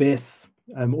 the abyss.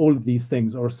 All of these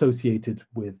things are associated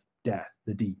with death,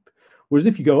 the deep. Whereas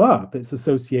if you go up, it's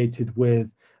associated with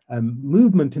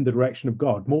movement in the direction of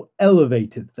God, more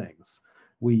elevated things.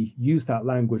 We use that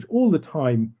language all the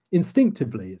time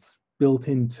instinctively. It's built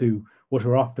into what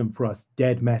are often for us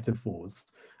dead metaphors.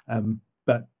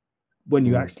 But when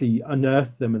you actually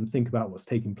unearth them and think about what's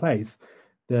taking place,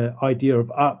 the idea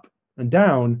of up and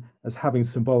down as having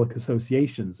symbolic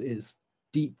associations is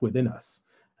deep within us.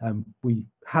 We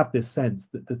have this sense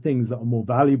that the things that are more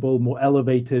valuable, more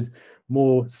elevated,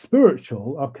 more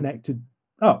spiritual are connected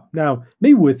up. Now,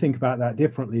 maybe we'd think about that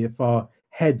differently if our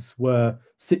heads were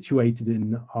situated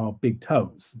in our big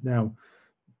toes. Now,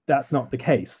 that's not the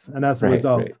case. And as a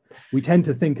result, we tend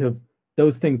to think of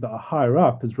those things that are higher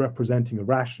up as representing a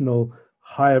rational,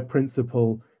 higher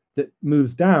principle that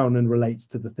moves down and relates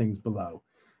to the things below.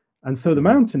 And so the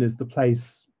mountain is the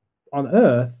place on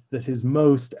earth that is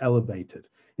most elevated.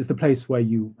 It's the place where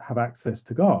you have access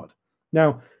to God.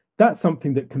 Now, that's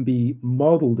something that can be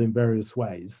modeled in various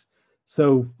ways.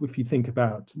 So if you think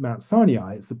about Mount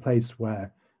Sinai, it's a place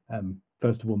where,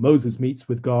 first of all, Moses meets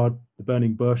with God, the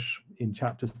burning bush in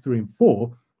chapters 3 and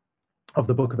 4 of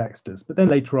the book of Exodus. But then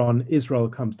later on, Israel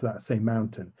comes to that same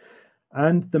mountain.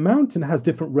 And the mountain has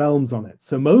different realms on it.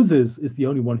 So Moses is the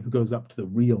only one who goes up to the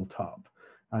real top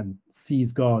and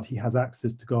sees God. He has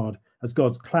access to God as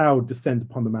God's cloud descends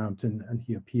upon the mountain and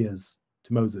he appears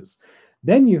to Moses.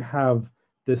 Then you have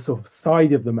this sort of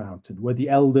side of the mountain where the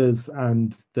elders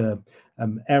and the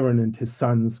Aaron and his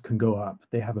sons can go up.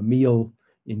 They have a meal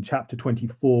in chapter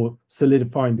 24,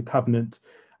 solidifying the covenant,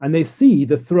 and they see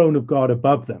the throne of God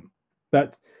above them.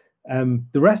 But the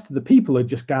rest of the people are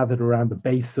just gathered around the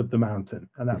base of the mountain,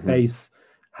 and that base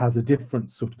has a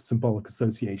different sort of symbolic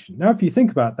association. Now, if you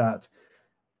think about that,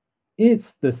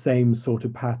 it's the same sort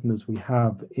of pattern as we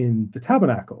have in the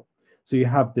tabernacle. So you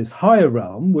have this higher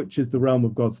realm, which is the realm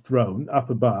of God's throne up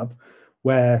above,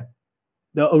 where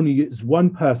there only is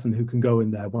one person who can go in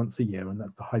there once a year, and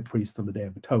that's the high priest on the Day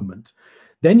of Atonement.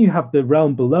 Then you have the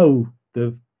realm below,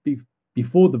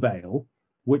 before the veil,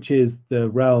 which is the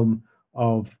realm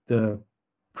of the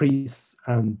priests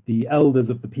and the elders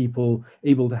of the people,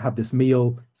 able to have this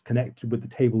meal. It's connected with the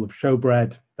table of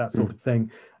showbread, that sort of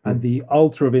thing. And the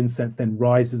altar of incense then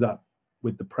rises up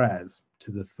with the prayers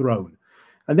to the throne.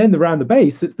 And then around the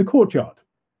base, it's the courtyard.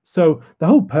 So the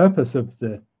whole purpose of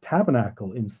the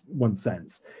tabernacle, in one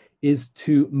sense, is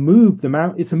to move the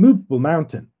mountain. It's a movable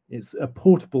mountain. It's a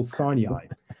portable Sinai.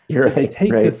 You're right. They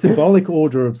take the symbolic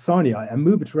order of Sinai and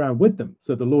move it around with them.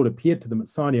 So the Lord appeared to them at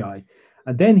Sinai,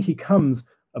 and then he comes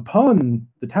upon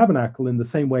the tabernacle in the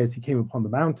same way as he came upon the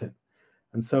mountain.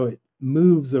 And so it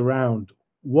moves around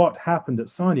what happened at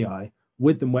Sinai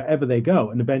with them wherever they go.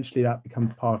 And eventually that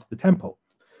becomes part of the temple.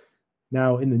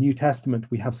 Now, in the New Testament,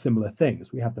 we have similar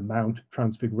things. We have the Mount of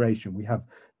Transfiguration. We have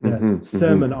the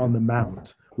Sermon on the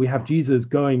Mount. We have Jesus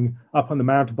going up on the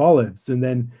Mount of Olives, and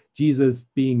then Jesus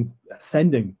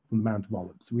ascending from the Mount of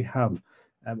Olives. We have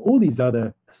all these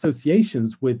other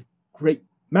associations with great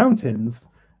mountains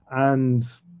and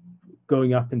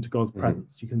going up into God's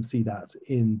presence. You can see that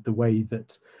in the way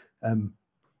that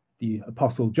the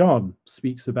Apostle John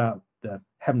speaks about the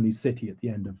heavenly city at the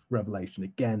end of Revelation.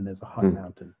 Again, there's a high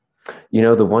mountain. You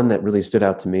know, the one that really stood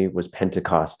out to me was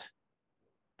Pentecost.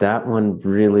 That one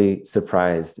really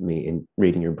surprised me in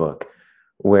reading your book,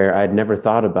 where I'd never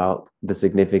thought about the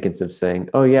significance of saying,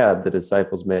 oh yeah, the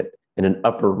disciples met in an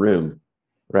upper room,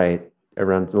 right?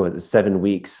 Around 7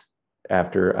 weeks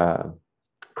after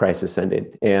Christ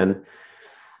ascended. And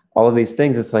all of these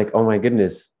things, it's like, oh my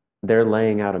goodness, they're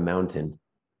laying out a mountain.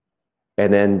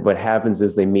 And then what happens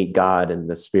is they meet God and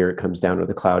the Spirit comes down, or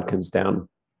the cloud comes down,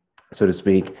 so to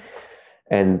speak.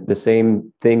 And the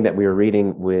same thing that we were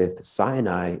reading with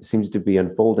Sinai seems to be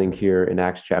unfolding here in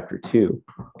Acts chapter 2.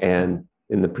 And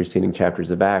in the preceding chapters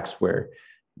of Acts, where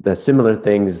the similar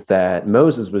things that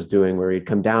Moses was doing, where he'd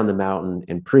come down the mountain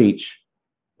and preach,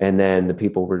 and then the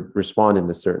people would respond in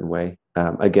a certain way.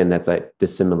 Again, that's a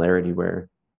dissimilarity where,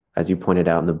 as you pointed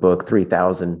out in the book,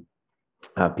 3,000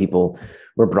 people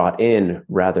were brought in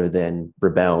rather than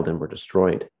rebelled and were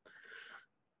destroyed.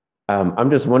 I'm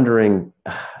just wondering,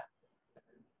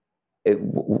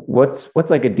 what's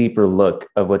like a deeper look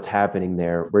of what's happening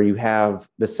there, where you have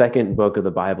the second book of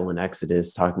the Bible in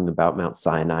Exodus talking about Mount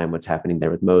Sinai and what's happening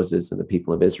there with Moses and the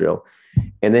people of Israel.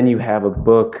 And then you have a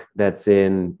book that's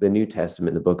in the New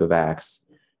Testament, the book of Acts,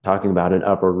 talking about an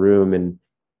upper room. And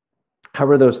how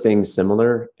are those things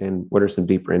similar? And what are some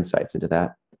deeper insights into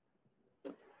that?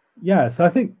 Yeah, so I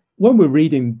think when we're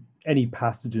reading any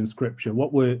passage in scripture,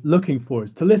 what we're looking for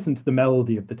is to listen to the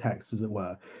melody of the text, as it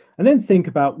were, and then think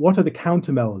about what are the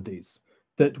counter melodies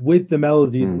that with the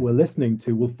melody that we're listening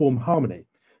to will form harmony.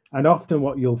 And often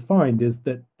what you'll find is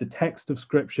that the text of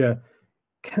scripture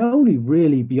can only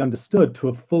really be understood to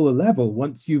a fuller level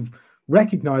once you've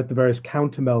recognized the various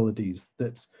counter melodies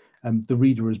that the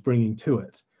reader is bringing to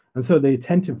it. And so the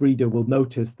attentive reader will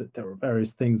notice that there are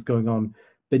various things going on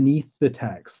beneath the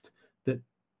text that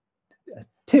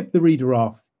tip the reader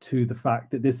off to the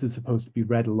fact that this is supposed to be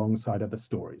read alongside other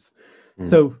stories.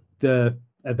 So the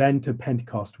event of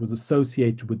Pentecost was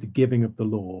associated with the giving of the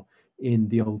law in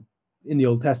the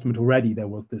Old Testament. Already there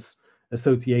was this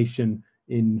association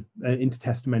in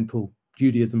intertestamental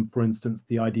Judaism, for instance,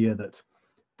 the idea that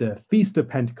the Feast of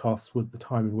Pentecost was the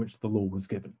time in which the law was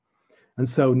given. And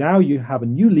so now you have a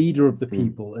new leader of the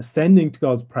people ascending to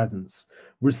God's presence,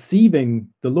 receiving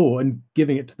the law and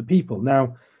giving it to the people.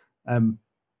 Now,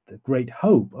 the great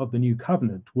hope of the new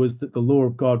covenant was that the law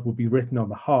of God will be written on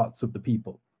the hearts of the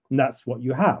people. And that's what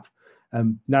you have.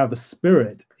 Now the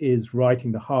Spirit is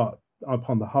writing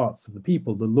upon the hearts of the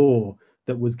people, the law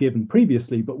that was given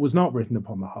previously, but was not written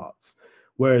upon the hearts.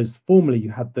 Whereas formerly you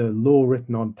had the law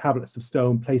written on tablets of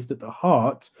stone placed at the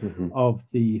heart of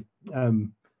the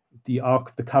Ark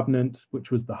of the Covenant, which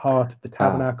was the heart of the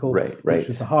tabernacle, which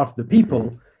was the heart of the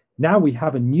people. Now we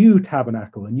have a new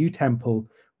tabernacle, a new temple,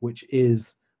 which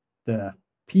is the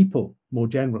people more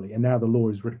generally. And now the law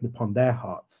is written upon their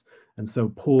hearts. And so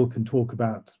Paul can talk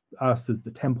about us as the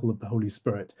temple of the Holy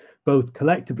Spirit, both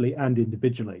collectively and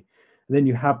individually. And then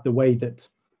you have the way that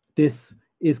this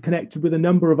is connected with a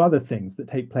number of other things that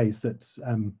take place at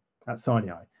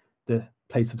Sinai. The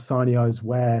place of Sinai is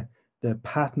where the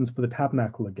patterns for the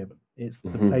tabernacle are given. It's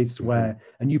the place where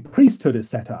a new priesthood is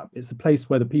set up. It's the place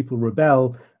where the people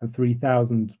rebel and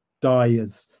 3,000 die,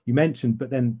 as you mentioned, but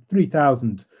then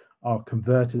 3,000 are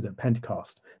converted at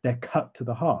Pentecost. They're cut to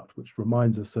the heart, which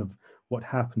reminds us of what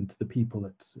happened to the people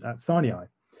at Sinai.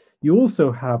 You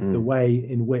also have the way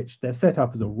in which they're set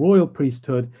up as a royal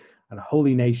priesthood and a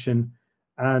holy nation,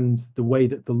 and the way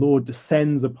that the Lord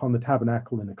descends upon the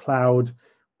tabernacle in a cloud.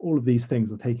 All of these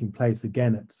things are taking place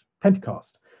again at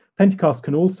Pentecost. Pentecost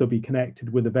can also be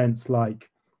connected with events like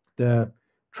the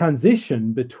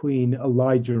transition between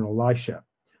Elijah and Elisha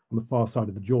on the far side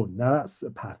of the Jordan. Now that's a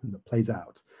pattern that plays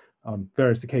out on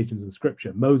various occasions in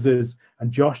Scripture. Moses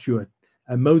and Joshua,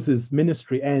 and Moses'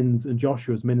 ministry ends and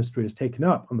Joshua's ministry is taken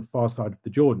up on the far side of the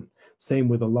Jordan. Same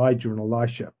with Elijah and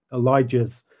Elisha.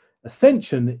 Elijah's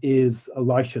ascension is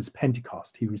Elisha's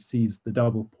Pentecost. He receives the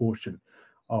double portion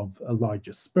of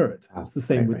Elijah's spirit. It's the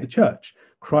same with the church.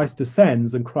 Christ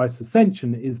ascends, and Christ's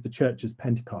ascension is the church's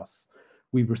Pentecost.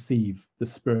 We receive the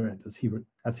Spirit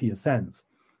as he ascends.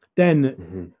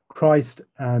 Then Christ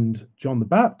and John the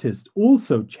Baptist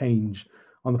also change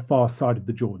on the far side of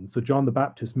the Jordan. So John the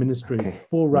Baptist's ministry is the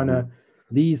forerunner,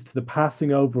 leads to the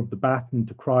passing over of the baton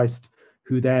to Christ,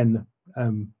 who then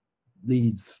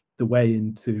leads the way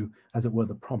into, as it were,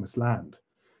 the promised land.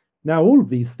 Now, all of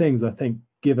these things, I think,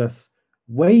 give us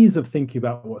ways of thinking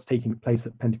about what's taking place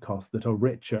at Pentecost that are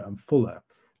richer and fuller.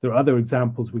 There are other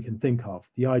examples we can think of.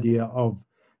 The idea of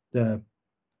the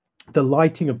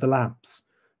lighting of the lamps.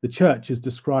 The church is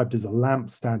described as a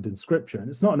lampstand in Scripture, and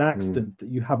it's not an accident that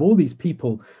you have all these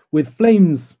people with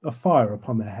flames of fire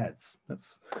upon their heads.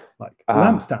 That's like a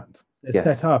lampstand. It's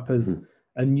set up as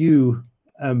a new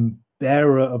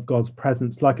bearer of God's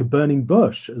presence, like a burning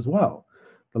bush as well.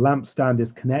 The lampstand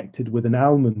is connected with an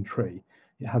almond tree.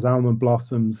 It has almond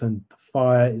blossoms, and the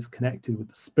fire is connected with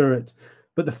the Spirit.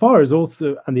 But the fire is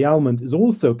also, and the almond is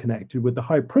also connected with the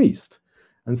high priest.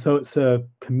 And so it's a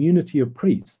community of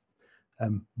priests.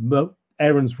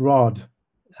 Aaron's rod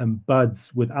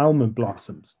buds with almond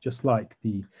blossoms, just like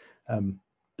the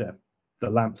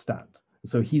lampstand.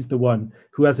 So he's the one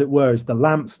who, as it were, is the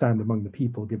lampstand among the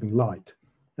people, giving light.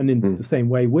 And in the same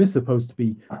way, we're supposed to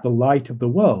be the light of the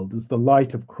world, as the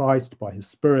light of Christ by his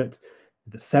Spirit,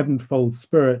 the sevenfold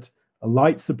Spirit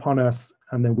alights upon us,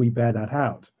 and then we bear that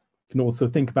out. You can also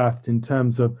think about it in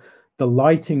terms of the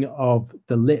lighting of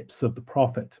the lips of the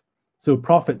prophet. So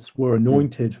prophets were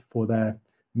anointed for their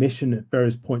mission at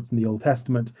various points in the Old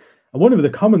Testament. And one of the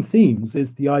common themes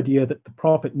is the idea that the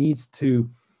prophet needs to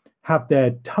have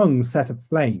their tongue set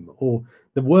aflame, or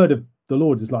the word of the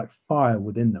Lord is like fire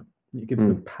within them. It gives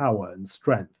them power and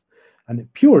strength and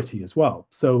purity as well.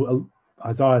 So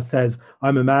Isaiah says,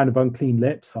 I'm a man of unclean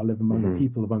lips. I live among a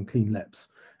people of unclean lips.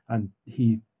 And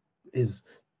he is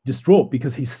distraught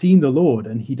because he's seen the Lord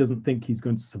and he doesn't think he's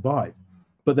going to survive.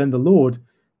 But then the Lord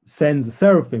sends a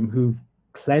seraphim who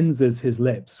cleanses his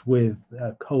lips with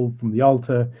coal from the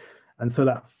altar. And so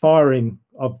that firing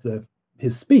of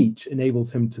his speech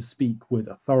enables him to speak with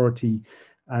authority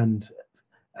and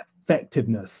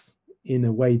effectiveness in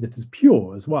a way that is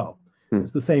pure as well.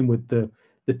 It's the same with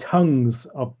the tongues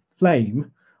of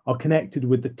flame are connected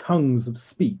with the tongues of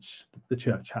speech that the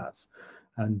church has.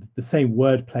 And the same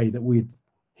wordplay that we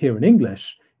hear in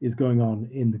English is going on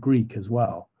in the Greek as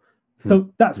well.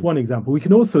 So that's one example. We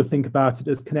can also think about it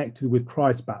as connected with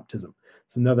Christ's baptism.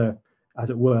 It's another,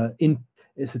 as it were,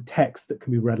 it's a text that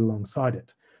can be read alongside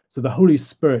it. So the Holy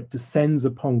Spirit descends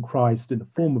upon Christ in the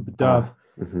form of a dove.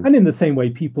 And in the same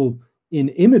way, people in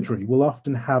imagery will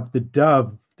often have the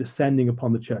dove descending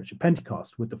upon the church at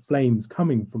Pentecost with the flames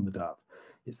coming from the dove.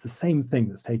 It's the same thing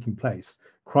that's taking place.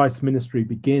 Christ's ministry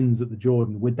begins at the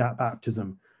Jordan with that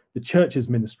baptism. The church's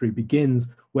ministry begins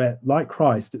where, like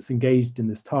Christ, it's engaged in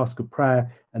this task of prayer,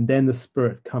 and then the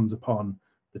Spirit comes upon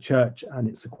the church and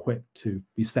it's equipped to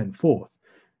be sent forth.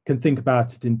 You can think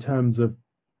about it in terms of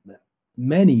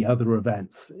many other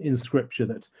events in Scripture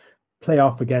that play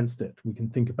off against it. We can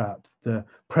think about the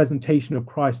presentation of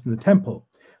Christ in the temple.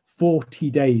 40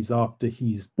 days after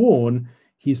he's born,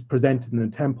 he's presented in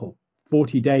the temple.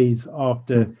 40 days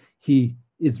after he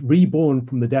is reborn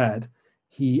from the dead,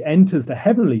 he enters the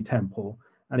heavenly temple.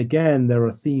 And again, there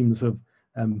are themes of,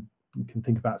 you can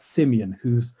think about Simeon,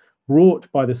 who's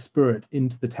brought by the Spirit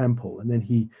into the temple, and then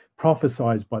he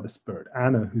prophesies by the Spirit.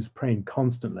 Anna, who's praying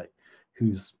constantly,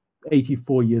 who's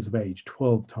 84 years of age,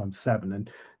 12 times 7. And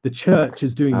the church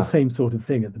is doing the same sort of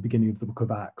thing at the beginning of the book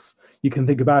of Acts. You can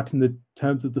think about it in the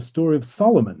terms of the story of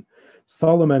Solomon.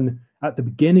 Solomon, at the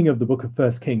beginning of the book of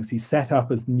First Kings, he's set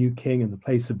up as the new king in the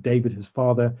place of David, his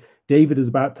father. David is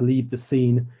about to leave the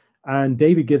scene, and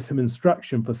David gives him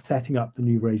instruction for setting up the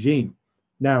new regime.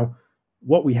 Now,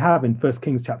 what we have in 1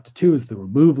 Kings chapter 2 is the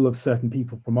removal of certain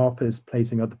people from office,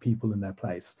 placing other people in their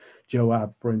place.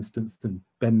 Joab, for instance, and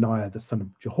Benaiah, the son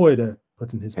of Jehoiada,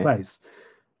 put in his place.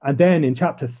 And then in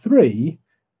chapter 3,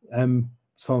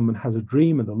 Solomon has a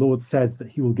dream, and the Lord says that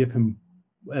he will give him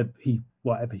whatever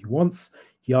he wants.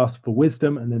 He asks for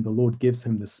wisdom, and then the Lord gives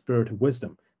him the spirit of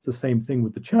wisdom. It's the same thing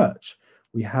with the church.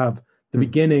 We have the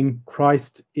beginning.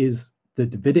 Christ is the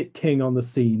Davidic king on the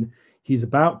scene. He's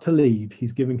about to leave.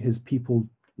 He's giving his people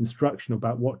instruction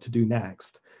about what to do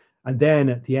next. And then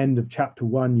at the end of chapter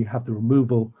 1, you have the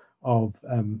removal of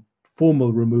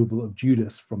formal removal of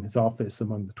Judas from his office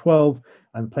among the 12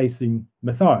 and placing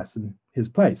Matthias in his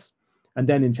place. And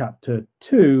then in chapter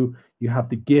 2, you have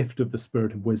the gift of the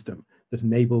spirit of wisdom that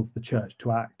enables the church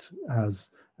to act as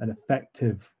an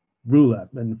effective ruler,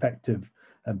 an effective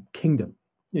kingdom.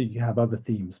 You have other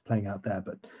themes playing out there,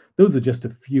 but those are just a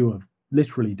few of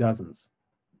literally dozens.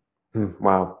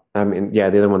 Wow. I mean, yeah,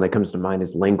 the other one that comes to mind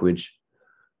is language,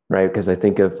 right? Because I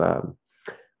think of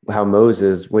how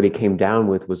Moses, what he came down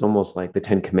with was almost like the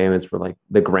 10 Commandments were like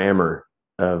the grammar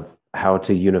of how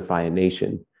to unify a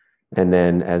nation. And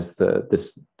then as the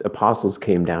apostles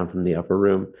came down from the upper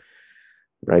room,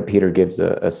 right, Peter gives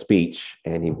a speech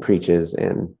and he preaches,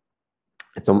 and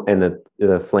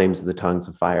the flames of the tongues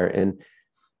of fire. And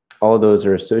all of those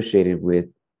are associated with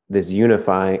this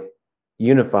unifying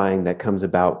that comes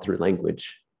about through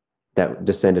language that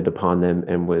descended upon them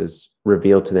and was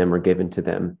revealed to them or given to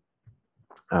them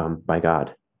by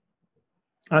God.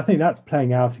 I think that's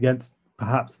playing out against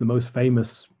perhaps the most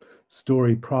famous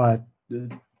story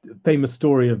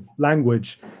of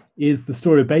language is the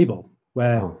story of Babel,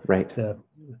 where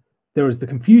there is the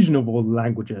confusion of all the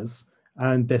languages,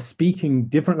 and they're speaking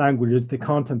different languages. They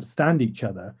can't understand each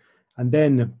other. And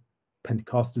then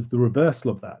Pentecost is the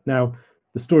reversal of that. Now,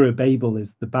 the story of Babel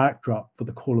is the backdrop for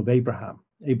the call of Abraham.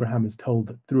 Abraham is told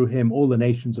that through him, all the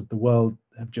nations of the world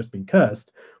have just been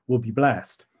cursed, will be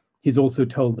blessed. He's also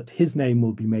told that his name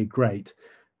will be made great.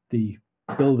 The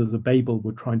builders of Babel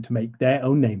were trying to make their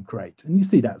own name great. And you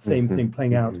see that same thing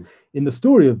playing out in the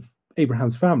story of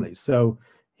Abraham's family. So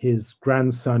his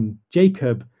grandson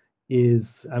Jacob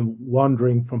is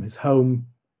wandering from his home,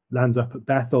 lands up at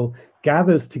Bethel,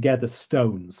 gathers together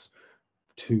stones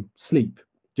to sleep,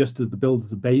 just as the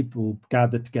builders of Babel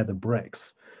gathered together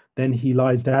bricks. Then he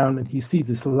lies down and he sees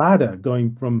this ladder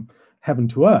going from heaven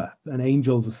to earth, and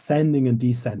angels ascending and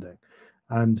descending.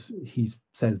 And he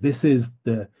says, "This is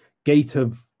the gate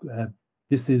of heaven.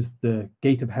 This is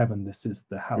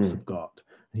the house of God."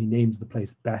 And he names the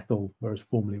place Bethel, whereas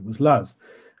formerly it was Luz.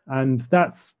 And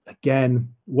that's, again,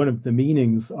 one of the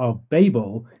meanings of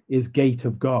Babel is gate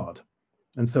of God.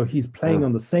 And so he's playing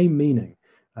on the same meaning.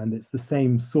 And it's the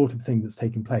same sort of thing that's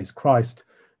taking place. Christ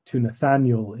to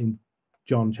Nathanael in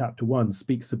John chapter 1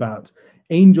 speaks about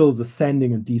angels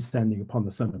ascending and descending upon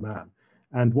the Son of Man.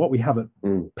 And what we have at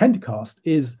Pentecost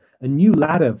is a new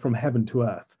ladder from heaven to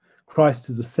earth. Christ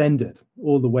has ascended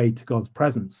all the way to God's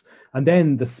presence. And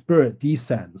then the Spirit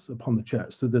descends upon the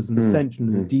church. So there's an ascension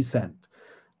and a descent.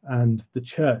 And the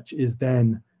church is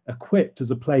then equipped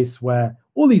as a place where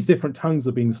all these different tongues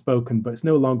are being spoken, but it's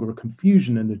no longer a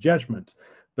confusion and a judgment,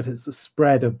 but it's a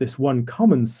spread of this one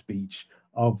common speech,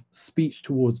 of speech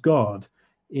towards God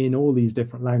in all these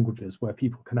different languages where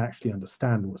people can actually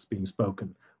understand what's being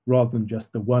spoken, rather than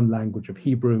just the one language of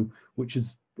Hebrew, which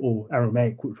is, or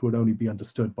Aramaic, which would only be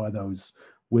understood by those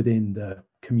within the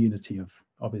community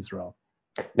of Israel.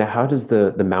 Now, how does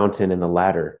the mountain and the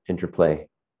ladder interplay?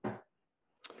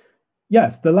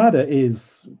 Yes, the ladder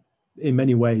is in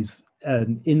many ways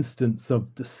an instance of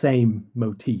the same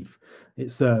motif.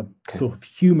 It's a sort of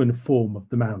human form of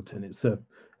the mountain. It's a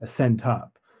ascent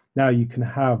up. Now you can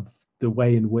have the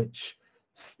way in which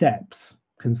steps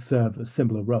can serve a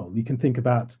similar role. You can think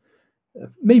about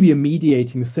maybe a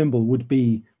mediating symbol would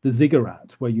be the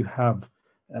ziggurat, where you have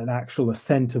an actual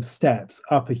ascent of steps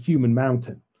up a human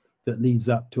mountain that leads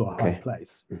up to a high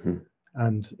place.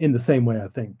 And in the same way, I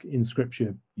think in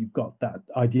scripture, you've got that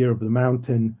idea of the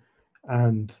mountain,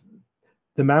 and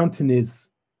the mountain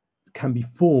can be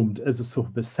formed as a sort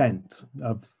of ascent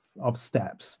of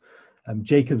steps.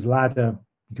 Jacob's ladder,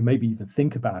 you can maybe even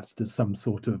think about it as some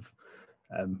sort of,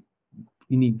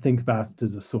 you need to think about it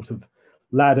as a sort of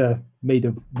ladder made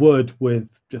of wood with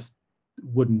just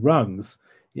wooden rungs.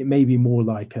 It may be more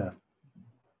like a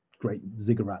great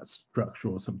ziggurat structure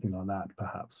or something like that,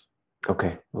 perhaps.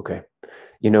 Okay.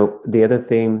 You know, the other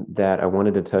thing that I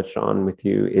wanted to touch on with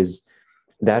you is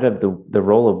that of the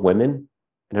role of women.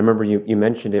 And I remember you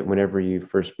mentioned it whenever you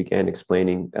first began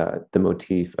explaining the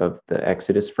motif of the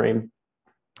Exodus frame.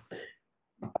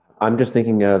 I'm just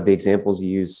thinking of the examples you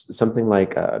use, something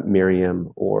like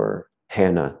Miriam or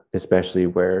Hannah, especially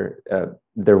where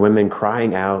they're women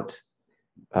crying out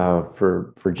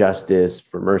for justice,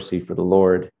 for mercy, for the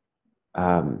Lord.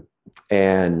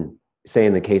 And say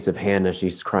in the case of Hannah,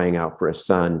 she's crying out for a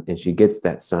son and she gets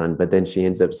that son, but then she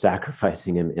ends up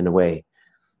sacrificing him in a way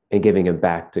and giving him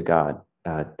back to God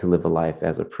to live a life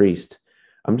as a priest.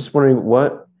 I'm just wondering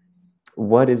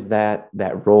what is that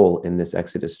role in this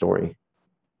Exodus story?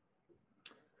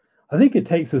 I think it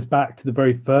takes us back to the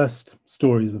very first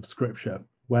stories of Scripture,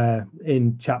 where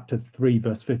in chapter 3,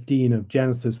 verse 15 of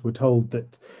Genesis, we're told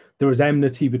that there was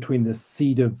enmity between the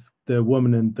seed of the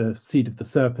woman and the seed of the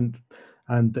serpent,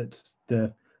 and that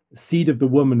the seed of the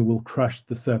woman will crush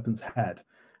the serpent's head.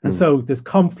 And so there's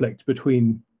conflict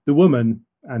between the woman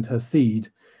and her seed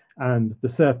and the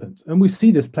serpent. And we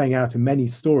see this playing out in many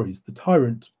stories. The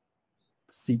tyrant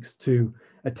seeks to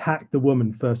attack the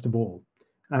woman first of all,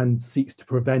 and seeks to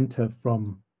prevent her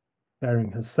from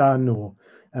bearing her son or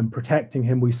protecting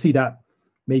him. We see that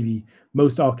maybe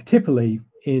most archetypally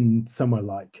in somewhere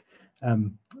like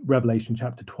Revelation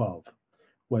chapter 12,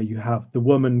 where you have the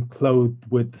woman clothed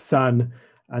with the sun,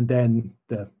 and then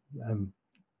the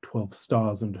 12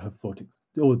 stars under her foot,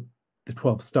 or the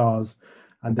 12 stars,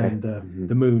 and then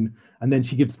the moon, and then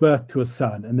she gives birth to a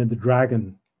son, and then the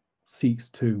dragon seeks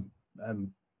to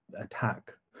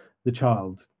attack the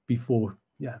child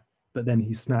but then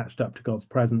he's snatched up to God's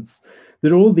presence.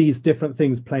 There are all these different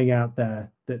things playing out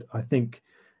there that I think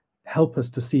help us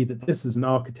to see that this is an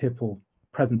archetypal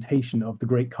presentation of the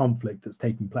great conflict that's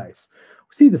taking place.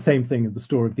 We see the same thing in the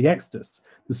story of the Exodus.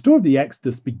 The story of the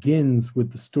Exodus begins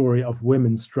with the story of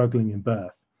women struggling in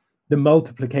birth, the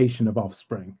multiplication of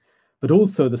offspring, but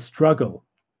also the struggle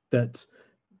that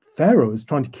Pharaoh is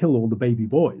trying to kill all the baby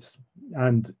boys,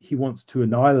 and he wants to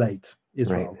annihilate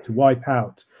Israel, to wipe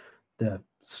out the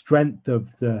strength of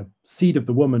the seed of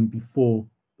the woman before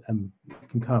it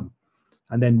can come.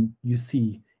 And then you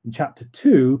see in chapter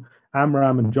 2,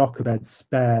 Amram and Jochebed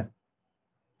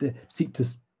seek to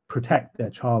protect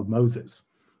their child Moses.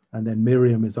 And then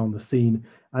Miriam is on the scene,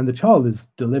 and the child is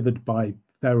delivered by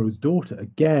Pharaoh's daughter.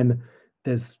 Again,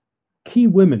 there's key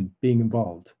women being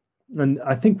involved. And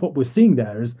I think what we're seeing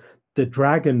there is the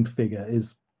dragon figure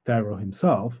is Pharaoh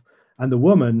himself, and the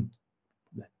woman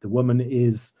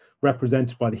is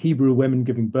represented by the Hebrew women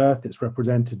giving birth. It's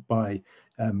represented by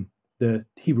the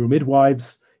Hebrew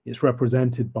midwives. It's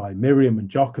represented by Miriam and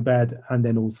Jochebed, and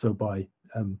then also by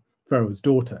Pharaoh's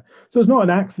daughter. So it's not an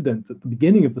accident that the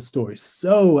beginning of the story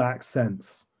so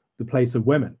accents the place of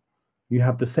women. You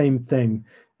have the same thing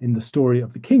in the story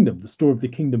of the kingdom. The story of the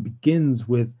kingdom begins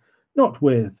with, not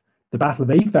with the Battle of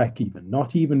Aphek even,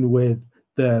 not even with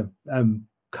the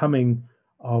coming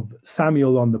of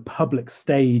Samuel on the public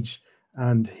stage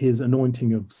and his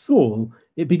anointing of Saul.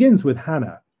 It begins with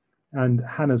Hannah and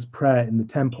Hannah's prayer in the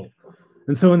temple.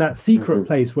 And so in that secret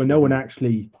place where no one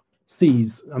actually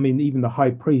sees, I mean, even the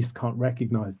high priest can't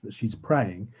recognize that she's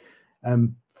praying.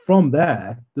 From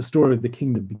there, the story of the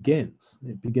kingdom begins.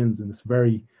 It begins in this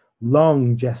very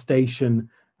long gestation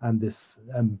and this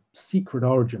secret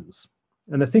origins.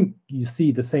 And I think you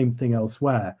see the same thing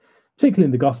elsewhere, particularly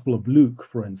in the Gospel of Luke,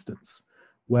 for instance,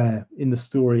 where in the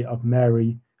story of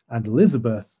Mary and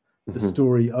Elizabeth, the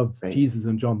story of Jesus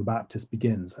and John the Baptist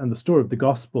begins. And the story of the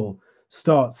Gospel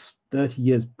starts 30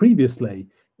 years previously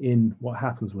in what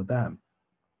happens with them.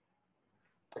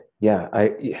 Yeah,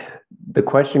 the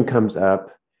question comes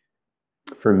up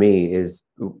for me is,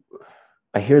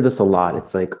 I hear this a lot.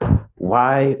 It's like,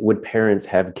 why would parents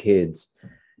have kids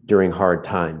during hard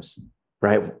times,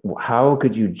 right? How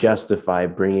could you justify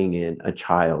bringing in a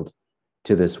child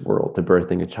to this world, to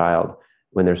birthing a child,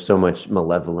 when there's so much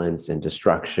malevolence and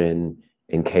destruction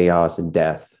and chaos and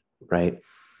death, right?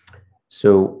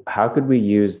 So how could we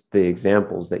use the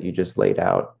examples that you just laid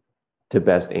out to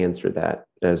best answer that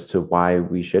as to why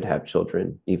we should have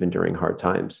children even during hard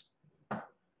times?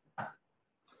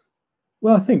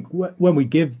 Well, I think when we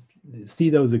see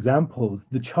those examples,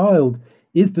 the child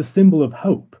is the symbol of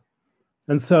hope.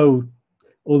 And so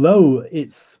although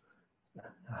it's,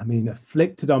 I mean,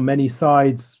 afflicted on many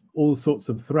sides, all sorts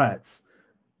of threats,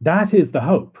 that is the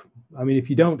hope. I mean, if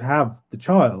you don't have the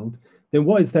child, then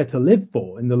what is there to live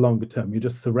for in the longer term? You're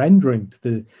just surrendering to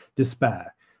the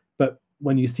despair. But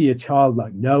when you see a child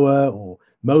like Noah or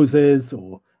Moses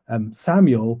or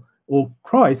Samuel or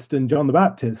Christ and John the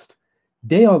Baptist,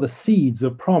 they are the seeds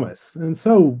of promise. And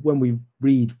so when we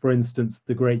read, for instance,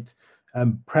 the great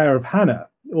prayer of Hannah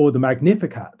or the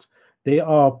Magnificat, they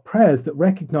are prayers that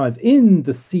recognize in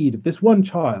the seed of this one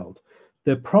child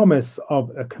the promise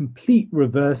of a complete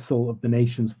reversal of the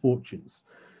nation's fortunes.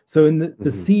 So in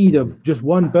the seed of just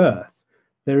one birth,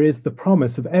 there is the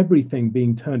promise of everything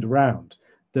being turned around,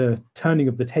 the turning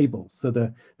of the tables. So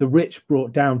the rich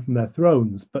brought down from their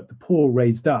thrones, but the poor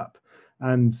raised up,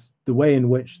 and the way in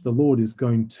which the Lord is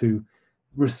going to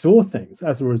restore things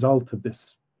as a result of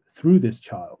this, through this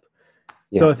child.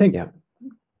 So I think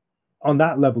on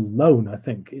that level alone, I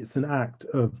think it's an act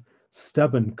of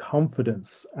stubborn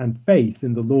confidence and faith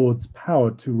in the Lord's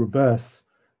power to reverse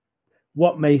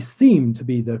what may seem to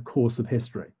be the course of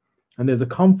history. And there's a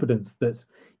confidence that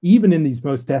even in these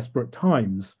most desperate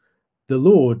times, the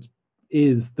Lord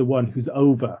is the one who's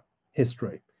over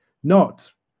history,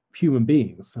 not human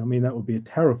beings. I mean, that would be a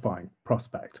terrifying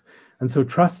prospect. And so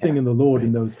trusting in the Lord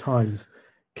in those times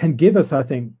can give us, I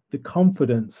think, the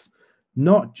confidence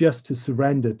not just to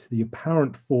surrender to the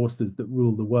apparent forces that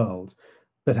rule the world,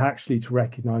 but actually to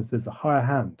recognize there's a higher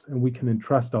hand and we can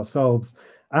entrust ourselves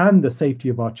and the safety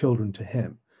of our children to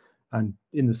him. And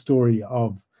in the story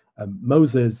of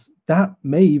Moses, that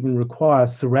may even require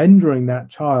surrendering that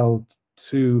child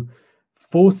to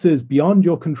forces beyond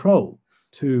your control,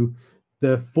 to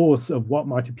the force of what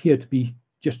might appear to be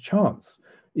just chance.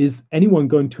 Is anyone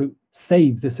going to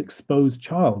save this exposed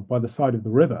child by the side of the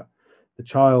river? The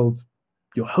child,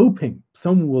 you're hoping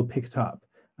someone will pick it up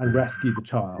and rescue the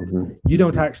child. You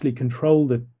don't actually control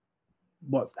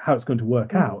how it's going to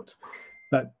work out,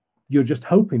 but you're just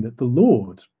hoping that the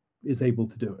Lord is able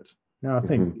to do it. Now, I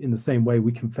think in the same way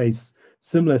we can face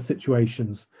similar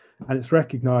situations, and it's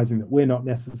recognizing that we're not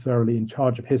necessarily in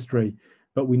charge of history,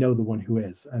 but we know the one who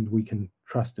is, and we can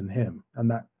trust in him. And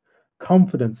that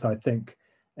confidence, I think,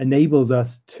 enables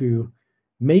us to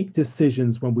make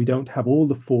decisions when we don't have all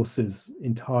the forces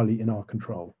entirely in our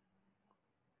control.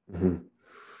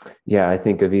 Yeah, I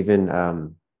think of even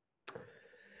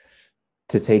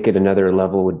to take it another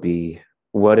level would be,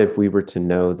 what if we were to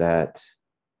know that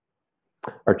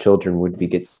our children would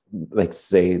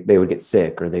say they would get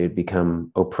sick, or they would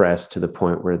become oppressed to the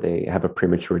point where they have a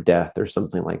premature death or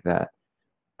something like that.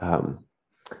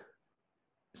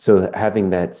 So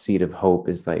having that seed of hope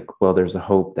is like, well, there's a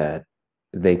hope that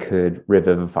they could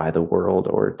revivify the world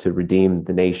or to redeem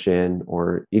the nation,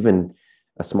 or even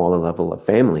a smaller level of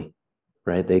family,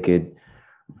 right? They could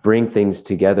bring things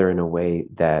together in a way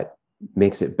that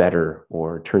makes it better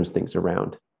or turns things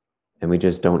around. And we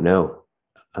just don't know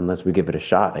unless we give it a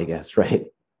shot, I guess, right?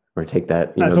 Or take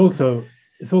that, That's also,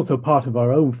 it's also part of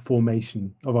our own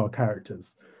formation of our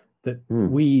characters, that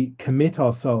we commit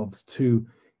ourselves to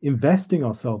investing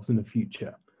ourselves in the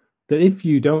future. That if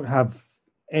you don't have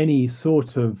any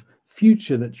sort of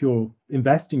future that you're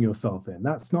investing yourself in,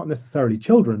 that's not necessarily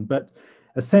children, but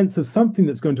a sense of something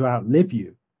that's going to outlive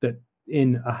you, that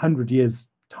in 100 years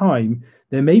time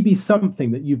there may be something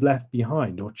that you've left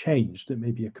behind or changed. It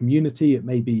may be a community, it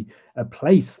may be a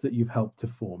place that you've helped to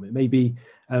form, it may be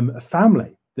a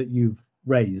family that you've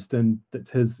raised and that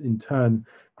has in turn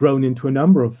grown into a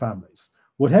number of families.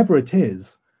 Whatever it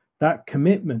is, that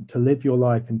commitment to live your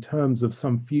life in terms of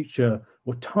some future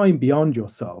or time beyond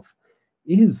yourself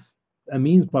is a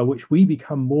means by which we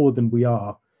become more than we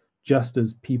are, just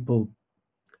as people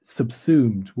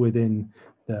subsumed within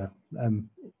the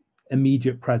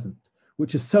immediate present,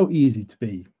 which is so easy to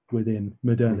be within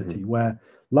modernity, where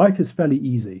life is fairly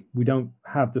easy. We don't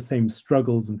have the same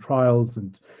struggles and trials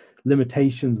and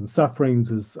limitations and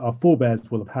sufferings as our forebears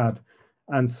will have had.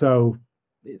 And so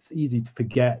it's easy to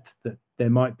forget that there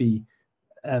might be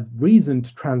a reason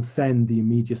to transcend the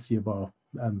immediacy of our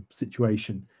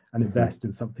situation and invest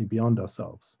in something beyond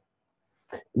ourselves.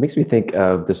 It makes me think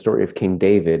of the story of King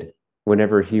David.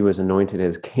 Whenever he was anointed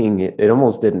as king, it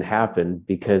almost didn't happen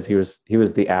because he was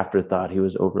the afterthought. He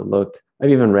was overlooked.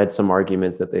 I've even read some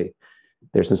arguments that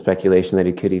there's some speculation that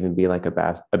he could even be like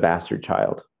a bastard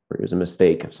child, or he was a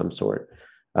mistake of some sort.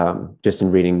 Just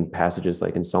in reading passages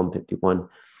like in Psalm 51.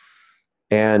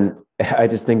 And I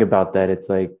just think about that. It's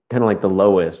like kind of like the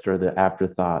lowest or the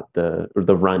afterthought, or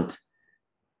the runt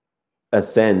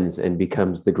ascends and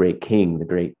becomes the great king, the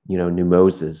great, new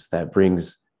Moses that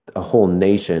brings a whole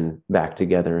nation back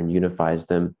together and unifies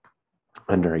them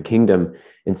under a kingdom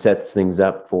and sets things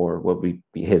up for what would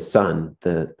be his son,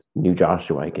 the new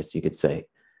Joshua, I guess you could say,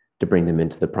 to bring them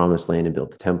into the promised land and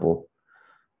build the temple.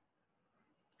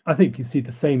 I think you see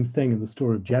the same thing in the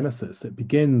story of Genesis. It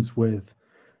begins with,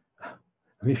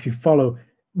 if you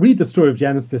read the story of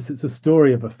Genesis, it's a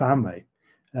story of a family,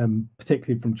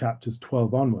 particularly from chapters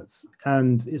 12 onwards.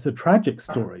 And it's a tragic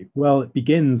story. Well, it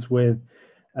begins with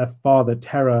a father,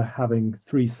 Terah, having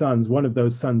 3 sons, one of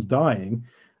those sons dying,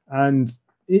 and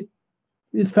it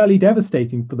is fairly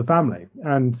devastating for the family.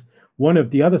 And one of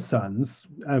the other sons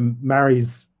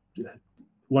marries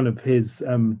one of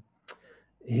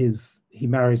he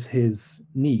marries his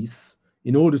niece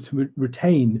in order to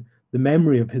retain the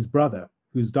memory of his brother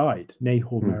who's died.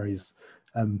 Nahor marries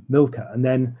Milcah, and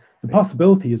then the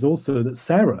possibility is also that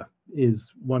Sarah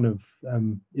is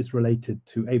related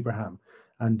to Abraham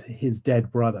and his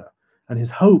dead brother. And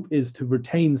his hope is to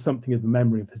retain something of the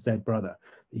memory of his dead brother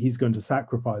that he's going to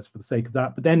sacrifice for the sake of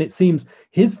that. But then it seems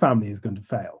his family is going to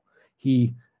fail.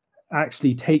 He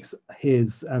actually takes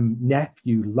his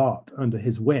nephew Lot under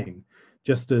his wing,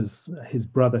 just as his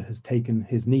brother has taken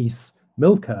his niece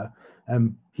Milcah.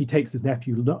 He takes his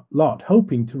nephew Lot,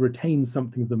 hoping to retain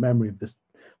something of the memory of this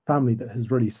family that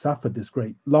has really suffered this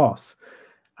great loss.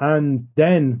 And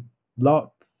then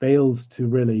Lot fails to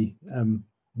really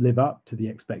live up to the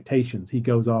expectations. He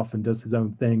goes off and does his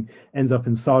own thing, ends up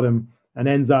in Sodom, and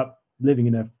ends up living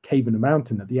in a cave in a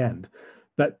mountain at the end.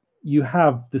 But you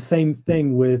have the same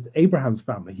thing with Abraham's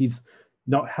family. He's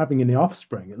not having any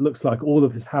offspring. It looks like all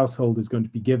of his household is going to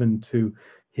be given to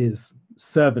his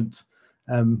servant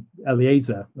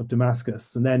Eliezer of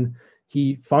Damascus. And then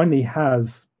he finally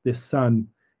has this son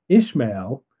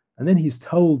Ishmael, and then he's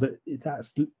told that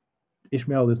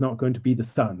Ishmael is not going to be the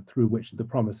son through which the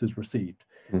promise is received.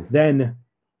 Then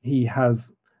he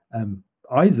has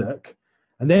Isaac,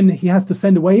 and then he has to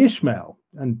send away Ishmael,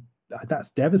 and that's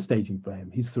devastating for him.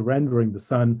 He's surrendering the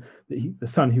son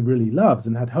he really loves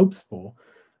and had hopes for,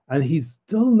 and he's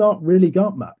still not really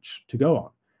got much to go on.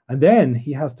 And then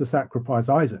he has to sacrifice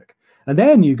Isaac. And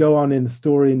then you go on in the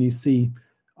story and you see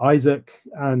Isaac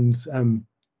and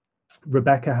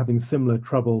Rebecca having similar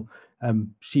trouble.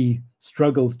 She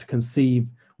struggles to conceive.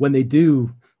 When they do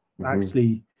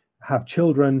actually have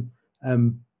children,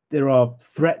 there are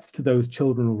threats to those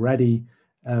children already.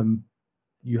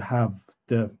 You have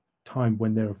the time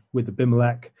when they're with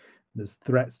Abimelech, there's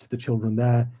threats to the children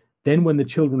there. Then when the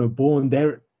children are born,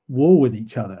 they're at war with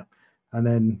each other. And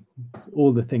then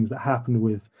all the things that happen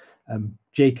with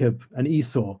Jacob and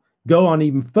Esau go on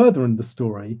even further in the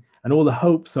story, and all the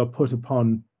hopes are put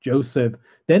upon Joseph.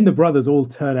 Then the brothers all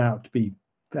turn out to be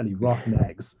fairly rotten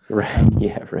eggs. Right.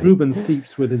 Reuben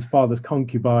sleeps with his father's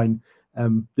concubine.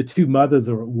 The 2 mothers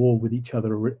are at war with each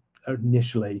other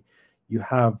initially. You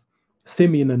have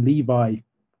Simeon and Levi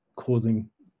causing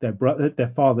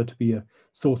their father to be a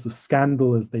source of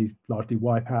scandal as they largely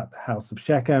wipe out the house of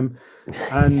Shechem.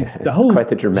 And Yeah, the it's whole quite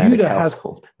the dramatic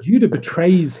household. Judah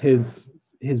betrays his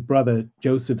brother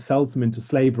Joseph, sells him into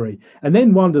slavery, and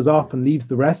then wanders off and leaves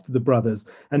the rest of the brothers,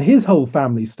 and his whole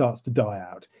family starts to die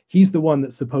out. He's the one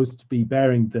that's supposed to be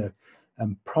bearing the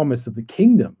promise of the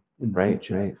kingdom in the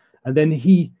future. Right. And then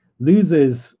he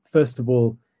loses, first of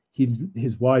all,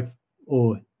 his wife,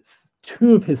 or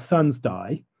two of his sons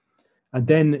die, and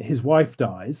then his wife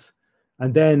dies,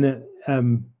 and then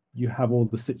you have all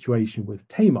the situation with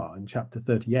Tamar in chapter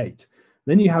 38.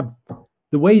 Then you have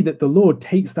the way that the Lord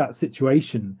takes that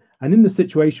situation, and in the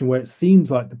situation where it seems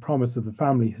like the promise of the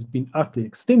family has been utterly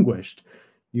extinguished,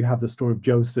 you have the story of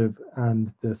Joseph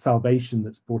and the salvation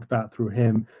that's brought about through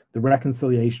him, the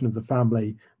reconciliation of the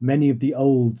family, many of the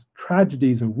old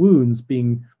tragedies and wounds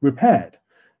being repaired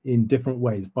in different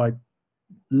ways by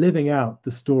living out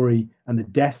the story and the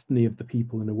destiny of the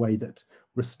people in a way that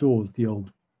restores the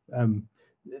old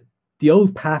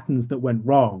patterns that went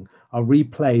wrong are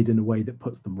replayed in a way that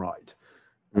puts them right.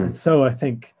 And so I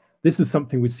think this is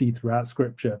something we see throughout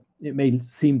Scripture. It may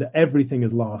seem that everything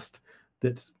is lost,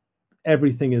 that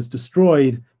everything is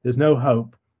destroyed, there's no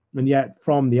hope, and yet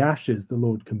from the ashes the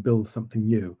Lord can build something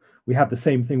new. We have the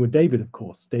same thing with David, of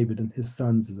course. David and his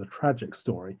sons is a tragic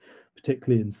story,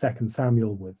 particularly in 2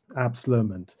 Samuel with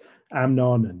Absalom and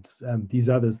Amnon and these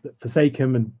others that forsake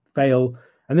him and fail.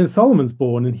 And then Solomon's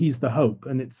born, and he's the hope,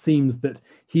 and it seems that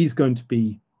he's going to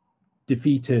be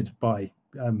defeated by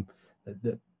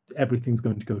that everything's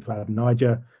going to go to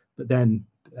Adonijah, but then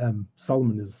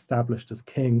Solomon is established as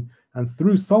king, and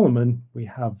through Solomon we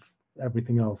have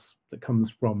everything else that comes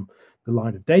from the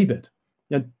line of David.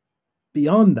 And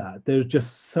beyond that, there's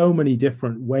just so many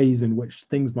different ways in which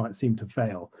things might seem to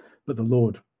fail, but the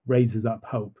Lord raises up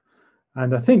hope.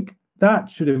 And I think that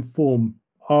should inform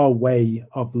our way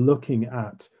of looking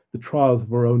at the trials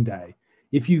of our own day.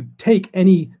 If you take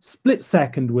any split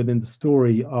second within the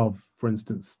story of, for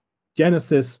instance,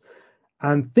 Genesis,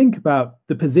 and think about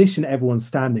the position everyone's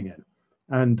standing in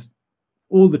and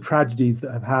all the tragedies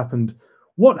that have happened,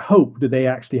 what hope do they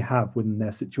actually have within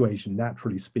their situation,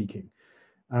 naturally speaking?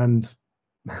 And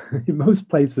in most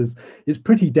places, it's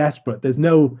pretty desperate. There's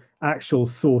no actual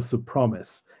source of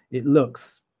promise. It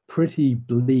looks pretty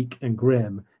bleak and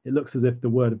grim. It looks as if the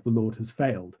word of the Lord has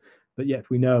failed. But yet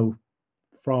we know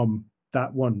from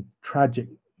that one tragic,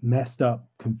 messed up,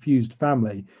 confused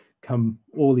family come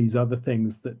all these other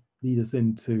things that lead us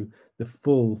into the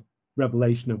full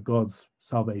revelation of God's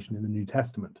salvation in the New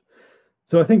Testament.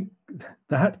 So I think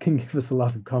that can give us a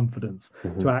lot of confidence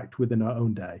to act within our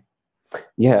own day.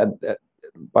 Yeah.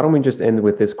 Why don't we just end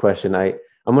with this question? I'm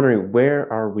wondering,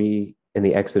 where are we in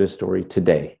the Exodus story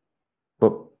today?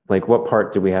 What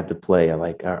part do we have to play?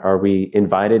 Are we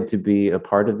invited to be a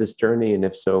part of this journey? And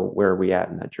if so, where are we at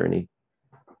in that journey?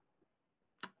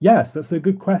 Yes, that's a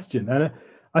good question. And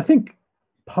I think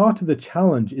part of the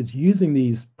challenge is using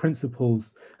these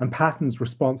principles and patterns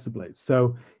responsibly.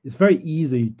 So it's very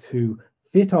easy to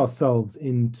fit ourselves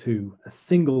into a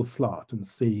single slot and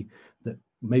see that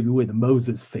maybe we're the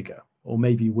Moses figure, or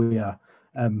maybe we are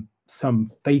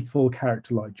some faithful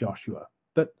character like Joshua.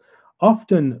 But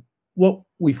often what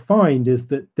we find is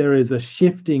that there is a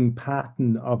shifting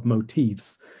pattern of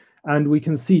motifs, and we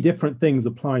can see different things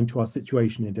applying to our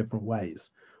situation in different ways.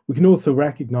 We can also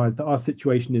recognize that our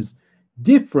situation is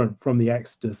different from the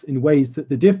Exodus in ways that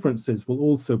the differences will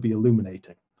also be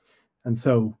illuminating. And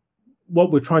so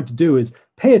what we're trying to do is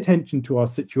pay attention to our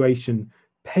situation,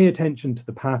 pay attention to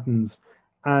the patterns,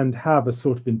 and have a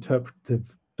sort of interpretive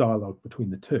dialogue between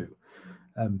the two.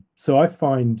 So I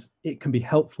find it can be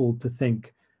helpful to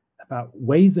think about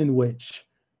ways in which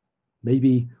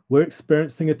maybe we're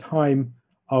experiencing a time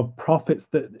of pharaohs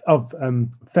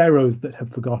that have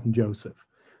forgotten Joseph,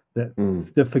 that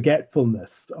the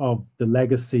forgetfulness of the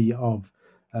legacy of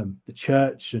the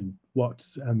church and what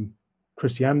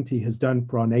Christianity has done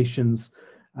for our nations,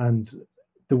 and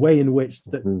the way in which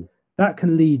that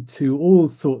can lead to all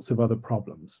sorts of other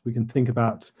problems. We can think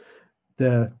about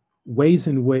the ways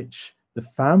in which the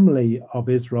family of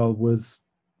Israel was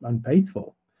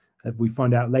unfaithful. We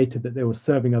find out later that they were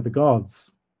serving other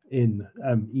gods in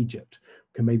Egypt.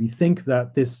 We can maybe think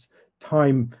that this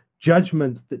time,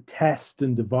 judgments that test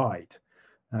and divide,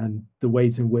 and the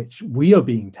ways in which we are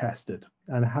being tested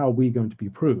and how we're going to be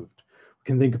proved. We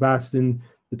can think about it in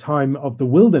the time of the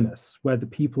wilderness, where the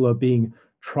people are being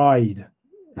tried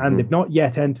and they've not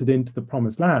yet entered into the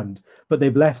promised land, but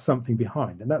they've left something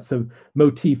behind. And that's a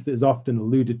motif that is often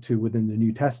alluded to within the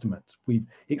New Testament. We've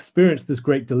experienced this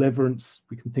great deliverance.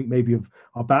 We can think maybe of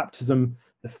our baptism,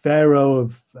 the Pharaoh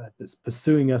that's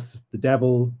pursuing us, the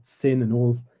devil, sin, and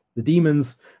all the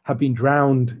demons have been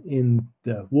drowned in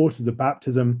the waters of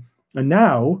baptism. And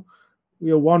now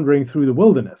we are wandering through the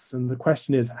wilderness. And the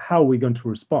question is, how are we going to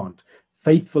respond?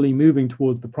 Faithfully moving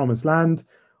towards the promised land,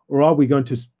 or are we going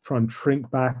to try and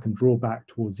shrink back and draw back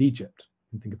towards Egypt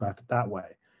and think about it that way?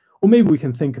 Or maybe we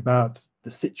can think about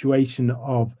the situation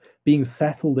of being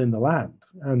settled in the land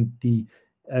and the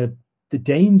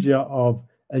danger of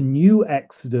a new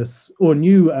Exodus or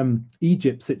new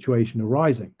Egypt situation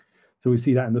arising. So we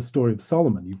see that in the story of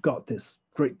Solomon. You've got this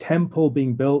great temple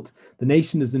being built. The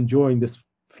nation is enjoying this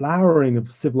flowering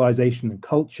of civilization and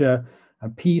culture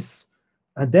and peace.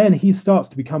 And then he starts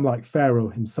to become like Pharaoh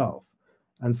himself.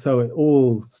 And so it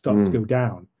all starts to go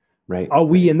down. Right. Are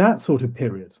we in that sort of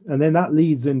period? And then that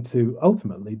leads into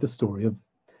ultimately the story of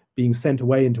being sent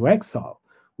away into exile,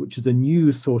 which is a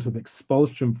new sort of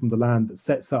expulsion from the land that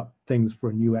sets up things for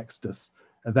a new Exodus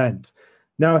event.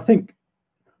 Now, I think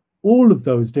all of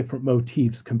those different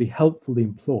motifs can be helpfully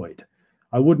employed.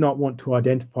 I would not want to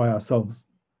identify ourselves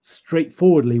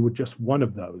straightforwardly with just one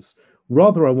of those.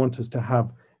 Rather, I want us to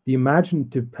have the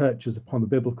imaginative purchase upon the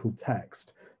biblical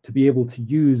text to be able to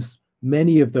use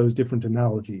many of those different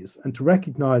analogies and to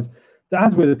recognize that,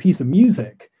 as with a piece of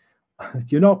music,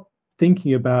 you're not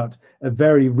thinking about a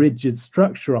very rigid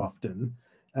structure often,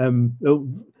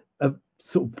 a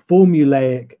sort of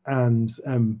formulaic and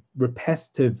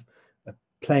repetitive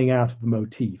playing out of a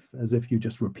motif, as if you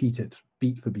just repeat it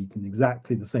beat for beat in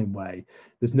exactly the same way.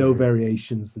 There's no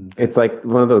variations. And it's like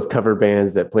one of those cover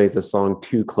bands that plays a song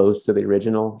too close to the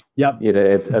original. Yep.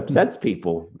 It upsets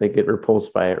people. They get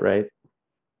repulsed by it, right?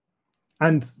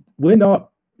 And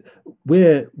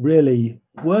we're really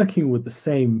working with the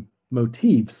same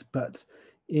motifs, but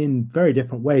in very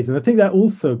different ways. And I think that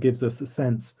also gives us a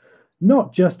sense,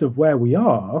 not just of where we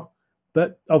are,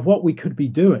 but of what we could be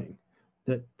doing.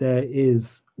 That there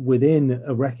is, within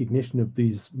a recognition of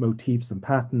these motifs and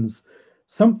patterns,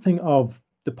 something of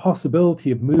the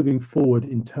possibility of moving forward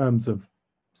in terms of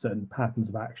certain patterns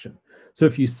of action. So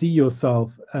if you see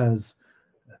yourself as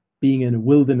being in a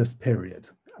wilderness period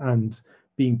and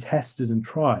being tested and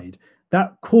tried,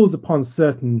 that calls upon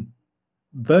certain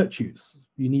virtues.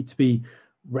 You need to be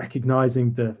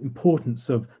recognizing the importance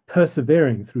of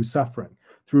persevering through suffering,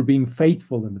 through being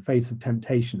faithful in the face of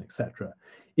temptation, etc.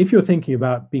 If you're thinking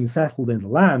about being settled in the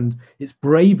land, it's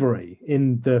bravery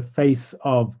in the face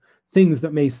of things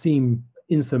that may seem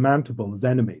insurmountable as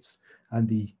enemies, and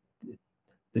the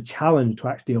challenge to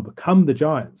actually overcome the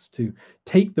giants, to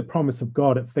take the promise of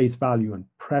God at face value and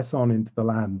press on into the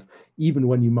land, even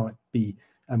when you might be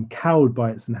cowed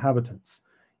by its inhabitants.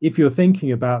 If you're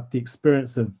thinking about the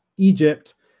experience of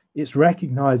Egypt, it's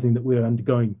recognizing that we're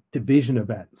undergoing division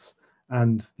events,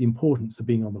 and the importance of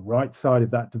being on the right side of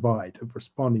that divide, of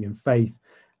responding in faith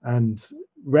and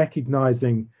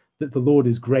recognizing that the Lord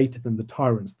is greater than the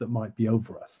tyrants that might be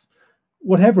over us.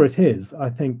 Whatever it is, I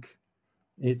think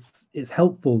it's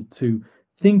helpful to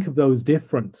think of those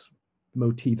different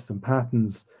motifs and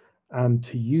patterns and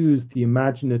to use the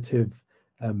imaginative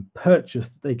purchase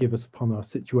that they give us upon our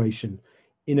situation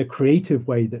in a creative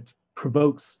way that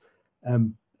provokes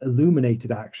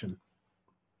illuminated action.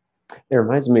 It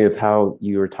reminds me of how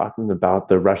you were talking about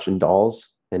the Russian dolls,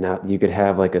 and how you could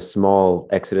have like a small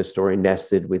Exodus story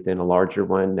nested within a larger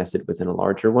one, nested within a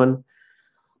larger one.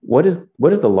 What is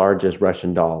the largest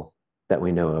Russian doll that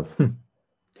we know of?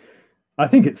 I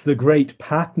think it's the great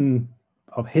pattern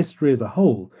of history as a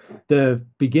whole, the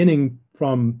beginning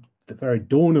from the very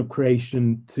dawn of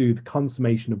creation to the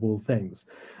consummation of all things.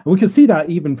 And we can see that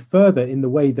even further in the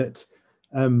way that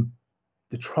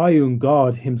the triune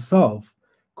God himself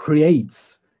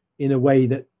creates in a way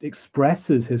that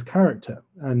expresses his character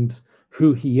and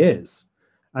who he is.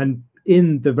 And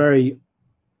in the very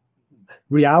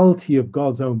reality of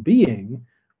God's own being,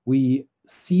 we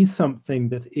see something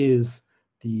that is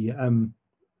the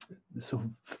sort of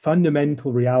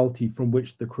fundamental reality from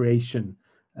which the creation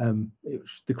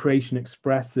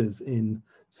expresses in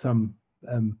some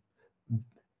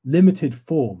limited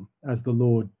form as the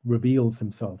Lord reveals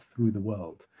himself through the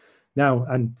world now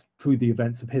and through the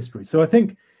events of history. So I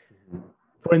think,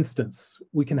 for instance,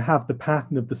 we can have the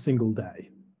pattern of the single day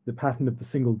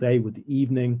with the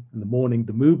evening and the morning,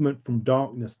 the movement from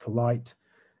darkness to light.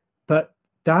 But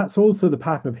that's also the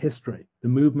pattern of history, the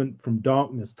movement from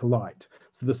darkness to light.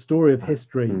 So the story of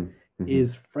history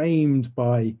is framed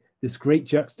by this great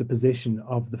juxtaposition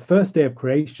of the first day of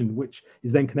creation, which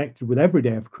is then connected with every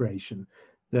day of creation,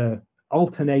 the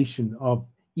alternation of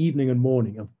evening and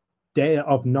morning, of day,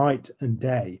 of night and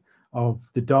day, of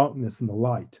the darkness and the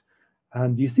light.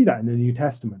 And you see that in the New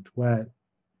Testament, where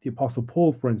the Apostle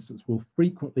Paul, for instance, will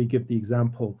frequently give the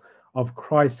example of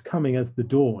Christ coming as the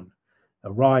dawn.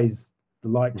 Arise, the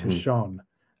light has shone.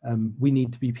 We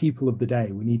need to be people of the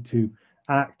day. We need to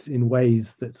act in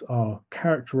ways that are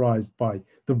characterized by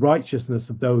the righteousness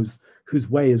of those whose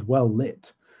way is well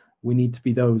lit. We need to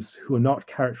be those who are not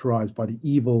characterized by the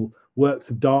evil works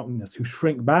of darkness, who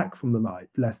shrink back from the light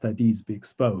lest their deeds be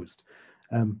exposed.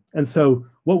 And so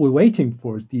what we're waiting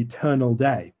for is the eternal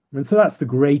day. And so that's the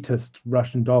greatest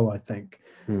Russian doll, I think.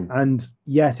 And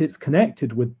yet it's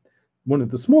connected with one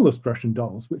of the smallest Russian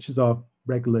dolls, which is our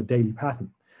regular daily pattern.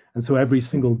 And so every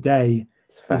single day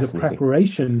is a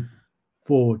preparation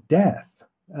for death.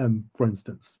 For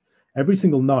instance, every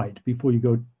single night before you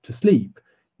go to sleep,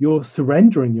 you're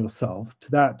surrendering yourself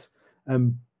to that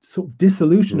sort of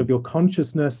dissolution of your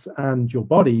consciousness and your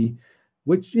body,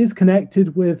 which is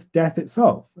connected with death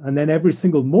itself. And then every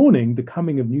single morning, the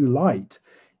coming of new light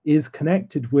is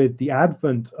connected with the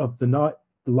advent of the night,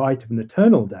 the light of an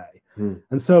eternal day.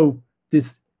 And so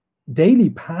this daily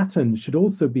pattern should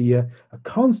also be a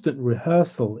constant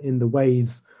rehearsal in the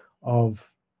ways of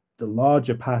the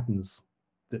larger patterns.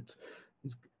 That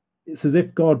it's as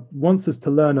if God wants us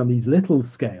to learn on these little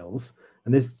scales,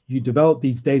 and as you develop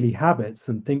these daily habits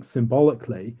and think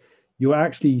symbolically, you're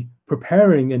actually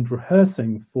preparing and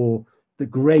rehearsing for the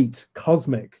great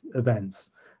cosmic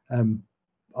events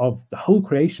of the whole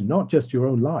creation, not just your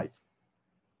own life.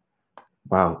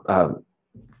 Wow,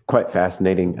 quite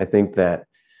fascinating. I think that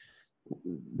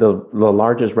the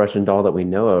largest Russian doll that we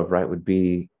know of, right, would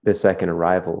be the second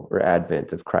arrival or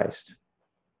advent of Christ,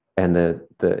 and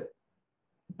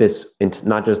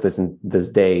not just this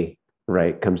day,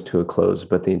 right, comes to a close,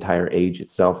 but the entire age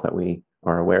itself that we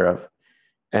are aware of,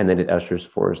 and then it ushers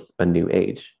forth a new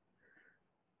age.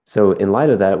 So, in light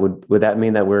of that, would that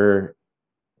mean that we're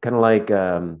kind of like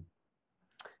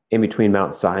in between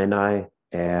Mount Sinai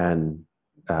and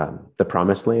the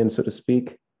Promised Land, so to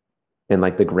speak, in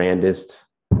like the grandest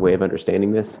way of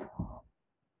understanding this?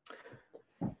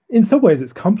 In some ways,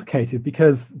 it's complicated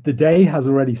because the day has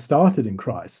already started in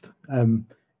Christ.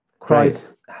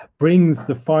 Christ brings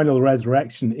the final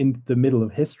resurrection into the middle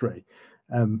of history.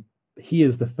 He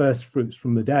is the first fruits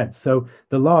from the dead. So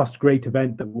the last great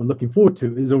event that we're looking forward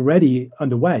to is already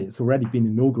underway. It's already been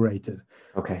inaugurated.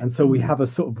 Okay. And so we have a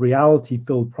sort of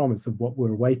reality-filled promise of what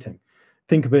we're awaiting.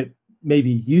 Think of it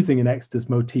maybe using an Exodus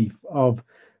motif of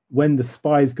when the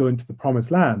spies go into the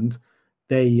promised land,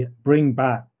 they bring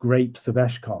back grapes of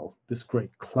Eshcol, this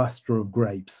great cluster of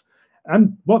grapes.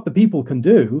 And what the people can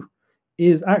do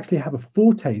is actually have a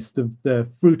foretaste of the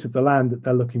fruit of the land that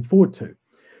they're looking forward to.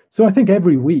 So I think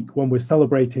every week when we're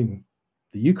celebrating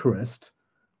the Eucharist,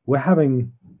 we're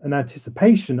having an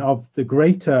anticipation of the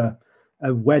greater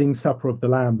wedding supper of the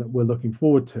Lamb that we're looking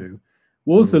forward to.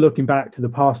 We're also looking back to the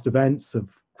past events of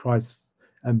Christ's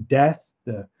death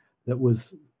that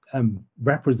was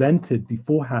represented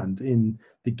beforehand in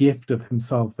the gift of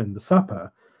himself in the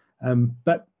supper.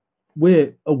 But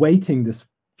we're awaiting this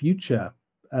future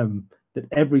that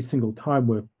every single time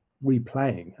we're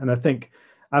replaying. And I think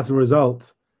as a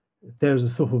result, there's a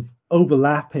sort of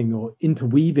overlapping or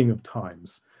interweaving of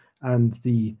times, and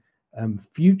the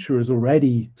future is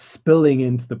already spilling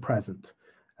into the present.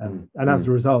 And as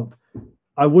a result,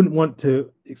 I wouldn't want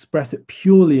to express it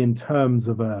purely in terms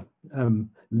of a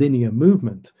linear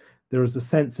movement. There is a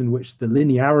sense in which the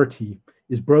linearity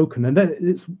is broken. And that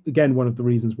it's, again, one of the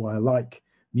reasons why I like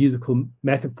musical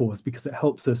metaphors, because it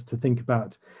helps us to think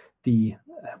about the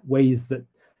ways that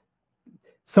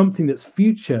something that's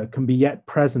future can be yet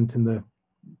present in the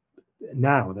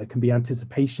now. There can be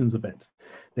anticipations of it.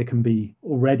 There can be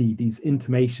already these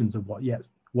intimations of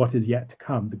what is yet to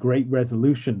come. The great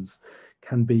resolutions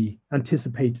can be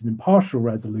anticipated in partial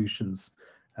resolutions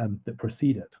that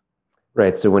precede it.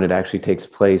 Right. So when it actually takes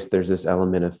place, there's this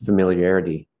element of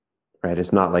familiarity, right?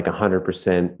 It's not like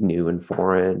 100% new and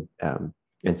foreign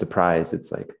and surprise.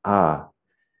 It's like,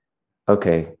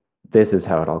 okay, this is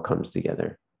how it all comes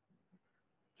together.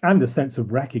 And a sense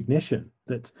of recognition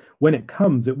that when it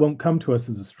comes, it won't come to us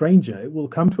as a stranger. It will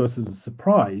come to us as a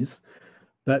surprise,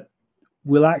 but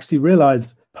we'll actually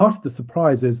realize part of the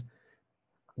surprise is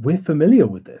we're familiar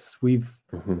with this.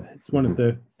 It's one of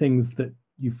the things that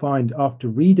you find after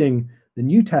reading the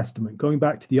New Testament, going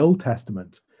back to the Old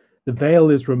Testament. The veil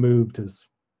is removed, as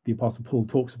the Apostle Paul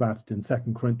talks about it in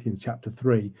 2 Corinthians chapter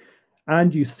 3.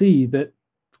 And you see that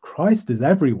Christ is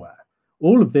everywhere.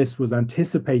 all of this was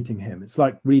anticipating him. It's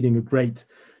like reading a great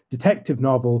detective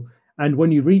novel, and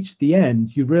when you reach the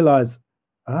end, you realize,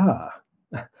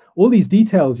 all these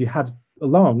details you had all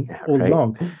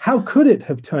along, how could it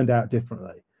have turned out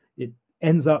differently? It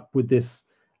ends up with this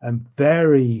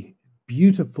very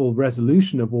beautiful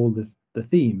resolution of all the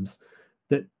themes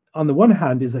that, on the one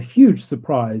hand, is a huge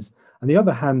surprise, on the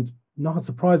other hand, not a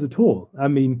surprise at all. I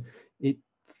mean, it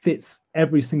fits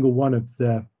every single one of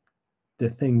the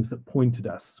things that pointed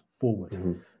us forward.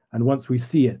 Mm-hmm. And once we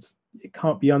see it, it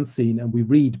can't be unseen, and we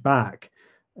read back,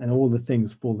 and all the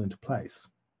things fall into place.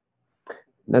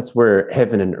 That's where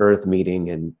heaven and earth meeting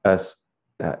and us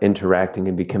interacting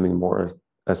and becoming more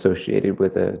associated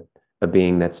with a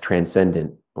being that's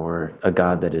transcendent, or a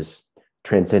God that is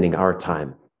transcending our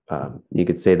time. You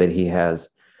could say that he has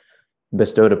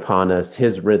bestowed upon us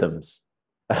his rhythms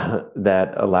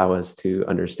that allow us to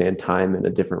understand time in a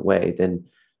different way than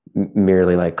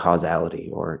merely like causality,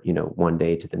 or, one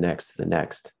day to the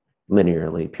next,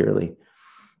 linearly, purely.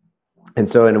 And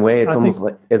so in a way, it's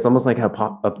almost like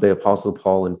how the Apostle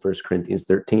Paul in 1 Corinthians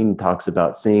 13 talks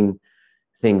about seeing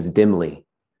things dimly.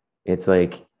 It's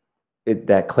like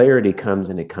that clarity comes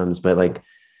and it comes, but like,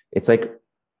 it's like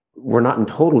we're not in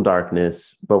total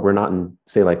darkness, but we're not in,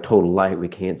 say, like total light. We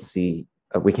can't see,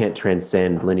 we can't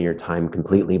transcend linear time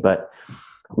completely, but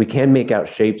we can make out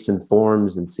shapes and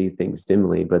forms and see things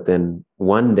dimly. But then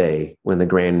one day when the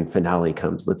grand finale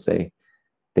comes, let's say,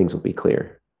 things will be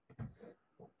clear.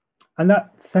 And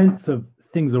that sense of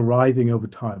things arriving over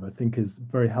time, I think, is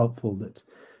very helpful. That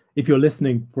if you're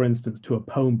listening, for instance, to a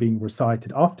poem being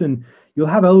recited, often you'll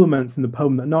have elements in the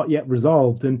poem that are not yet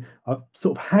resolved and are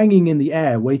sort of hanging in the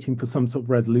air, waiting for some sort of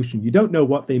resolution. You don't know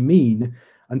what they mean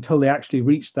until they actually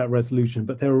reach that resolution,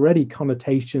 but there are already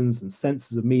connotations and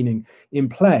senses of meaning in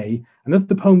play. And as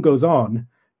the poem goes on,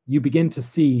 you begin to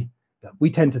see that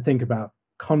we tend to think about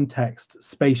context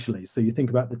spatially. So you think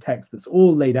about the text that's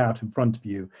all laid out in front of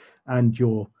you, and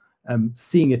you're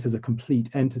seeing it as a complete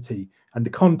entity. And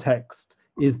the context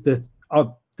is the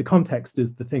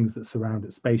things that surround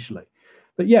it spatially.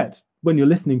 But yet, when you're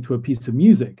listening to a piece of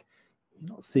music,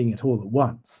 you're not seeing it all at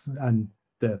once. And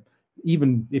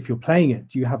even if you're playing it,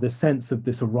 you have this sense of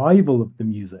this arrival of the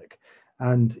music,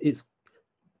 and it's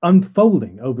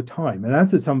unfolding over time. And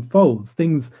as it unfolds,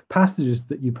 passages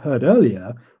that you've heard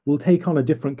earlier will take on a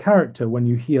different character when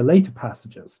you hear later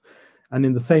passages. And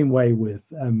in the same way with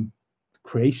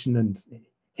creation and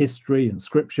history and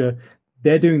scripture,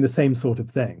 they're doing the same sort of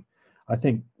thing. I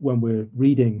think when we're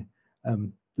reading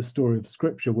the story of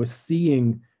scripture, we're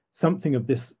seeing something of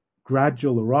this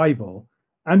gradual arrival.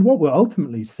 And what we're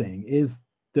ultimately seeing is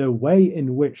the way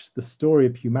in which the story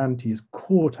of humanity is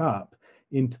caught up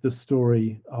into the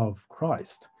story of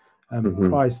Christ.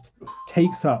 Christ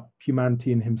takes up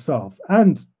humanity in himself.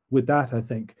 And with that, I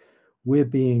think we're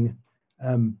being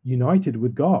united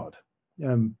with God.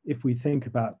 If we think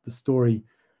about the story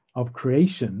of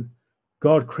creation,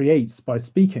 God creates by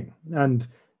speaking. And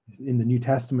in the New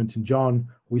Testament, in John,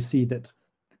 we see that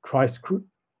Christ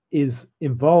is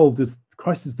involved as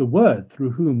Christ is the Word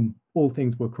through whom all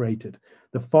things were created.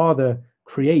 The Father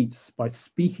creates by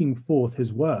speaking forth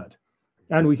his word.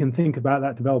 And we can think about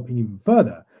that developing even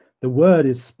further. The word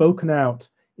is spoken out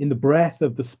in the breath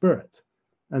of the Spirit.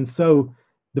 And so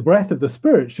the breath of the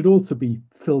Spirit should also be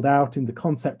filled out in the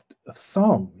concept of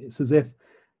song. It's as if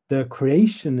the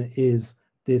creation is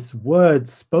this word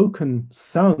spoken,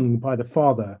 sung by the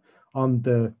Father on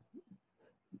the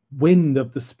wind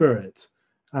of the Spirit.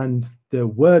 And the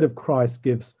word of Christ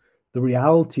gives the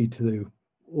reality to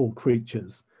all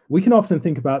creatures. We can often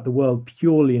think about the world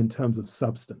purely in terms of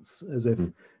substance, as if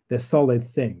they're solid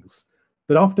things.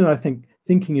 But often I think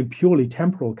thinking in purely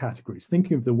temporal categories,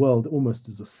 thinking of the world almost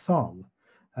as a song,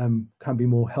 can be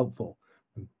more helpful.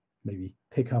 Maybe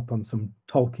pick up on some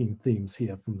Tolkien themes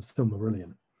here from the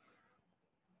Silmarillion.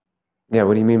 Yeah,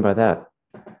 what do you mean by that?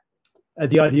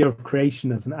 The idea of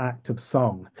creation as an act of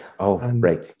song. Oh, and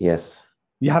right, yes.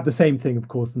 You have the same thing, of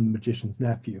course, in The Magician's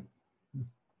Nephew.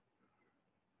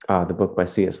 The book by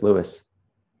C.S. Lewis.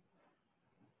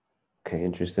 Okay,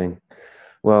 interesting.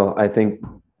 Well, I think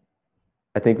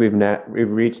we've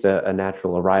reached a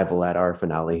natural arrival at our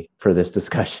finale for this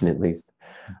discussion, at least.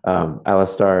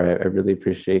 Alastair, I really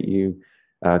appreciate you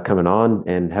coming on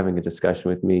and having a discussion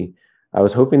with me. I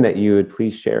was hoping that you would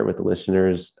please share with the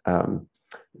listeners,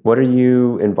 what are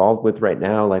you involved with right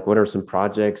now? Like, what are some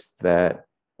projects that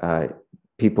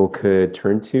people could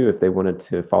turn to if they wanted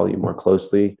to follow you more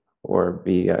closely or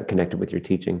be connected with your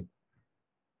teaching?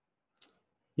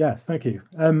 Yes, thank you.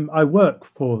 I work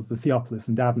for the Theophilus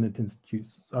and Davenant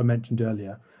Institutes I mentioned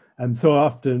earlier, so I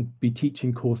often be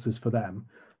teaching courses for them.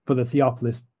 for the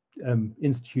Theophilus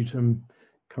Institute, I'm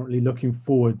currently looking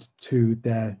forward to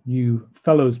their new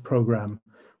Fellows program,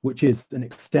 which is an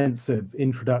extensive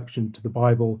introduction to the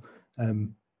Bible,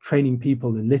 training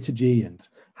people in liturgy and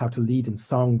how to lead in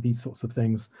song, these sorts of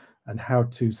things, and how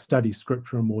to study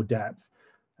scripture in more depth.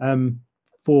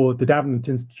 For the Davenant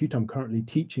Institute, I'm currently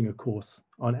teaching a course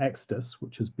on Exodus,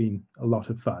 which has been a lot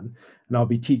of fun, and I'll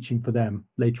be teaching for them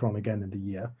later on again in the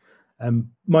year.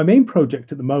 My main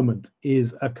project at the moment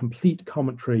is a complete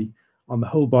commentary on the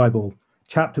whole Bible,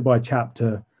 chapter by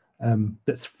chapter,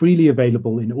 that's freely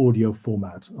available in audio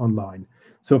format online.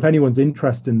 So if anyone's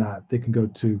interested in that, they can go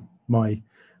to my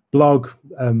blog,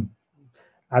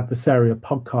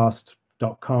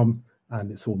 adversariapodcast.com,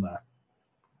 and it's all there.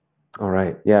 All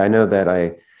right. Yeah, I know that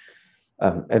I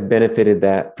have benefited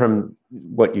that from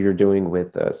what you're doing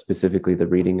with specifically the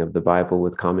reading of the Bible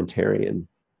with commentary, and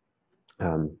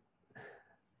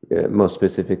most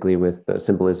specifically with the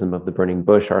Symbolism of the Burning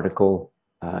Bush article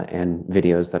and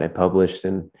videos that I published.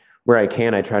 And where I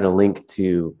can, I try to link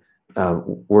to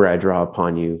where I draw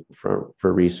upon you for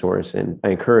resource. And I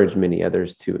encourage many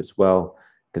others to as well,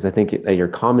 because I think that your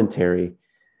commentary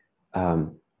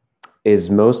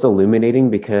is most illuminating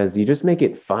because you just make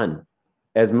it fun.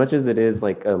 As much as it is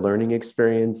like a learning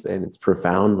experience and it's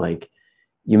profound, like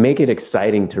you make it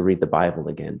exciting to read the Bible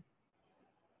again.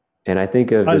 And I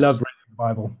think I love reading the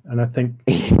Bible, and I think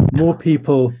more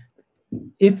people,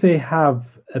 if they have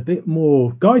a bit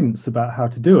more guidance about how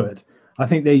to do it, I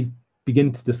think they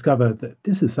begin to discover that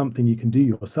this is something you can do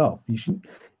yourself.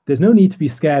 There's no need to be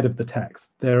scared of the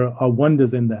text. There are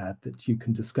wonders in there that you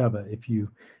can discover if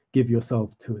you give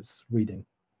yourself to its reading.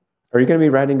 Are you going to be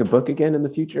writing a book again in the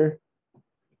future?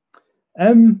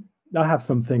 I have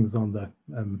some things on the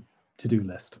to-do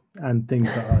list and things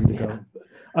that are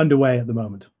underway at the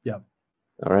moment. Yeah.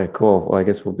 All right, cool. Well, I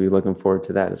guess we'll be looking forward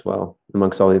to that as well,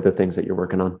 amongst all the other things that you're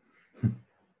working on.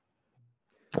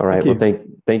 All right. Well,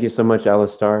 thank you so much,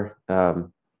 Alastair. I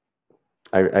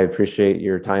appreciate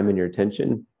your time and your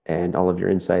attention and all of your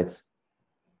insights.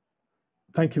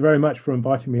 Thank you very much for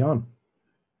inviting me on.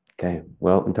 Okay.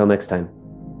 Well, until next time.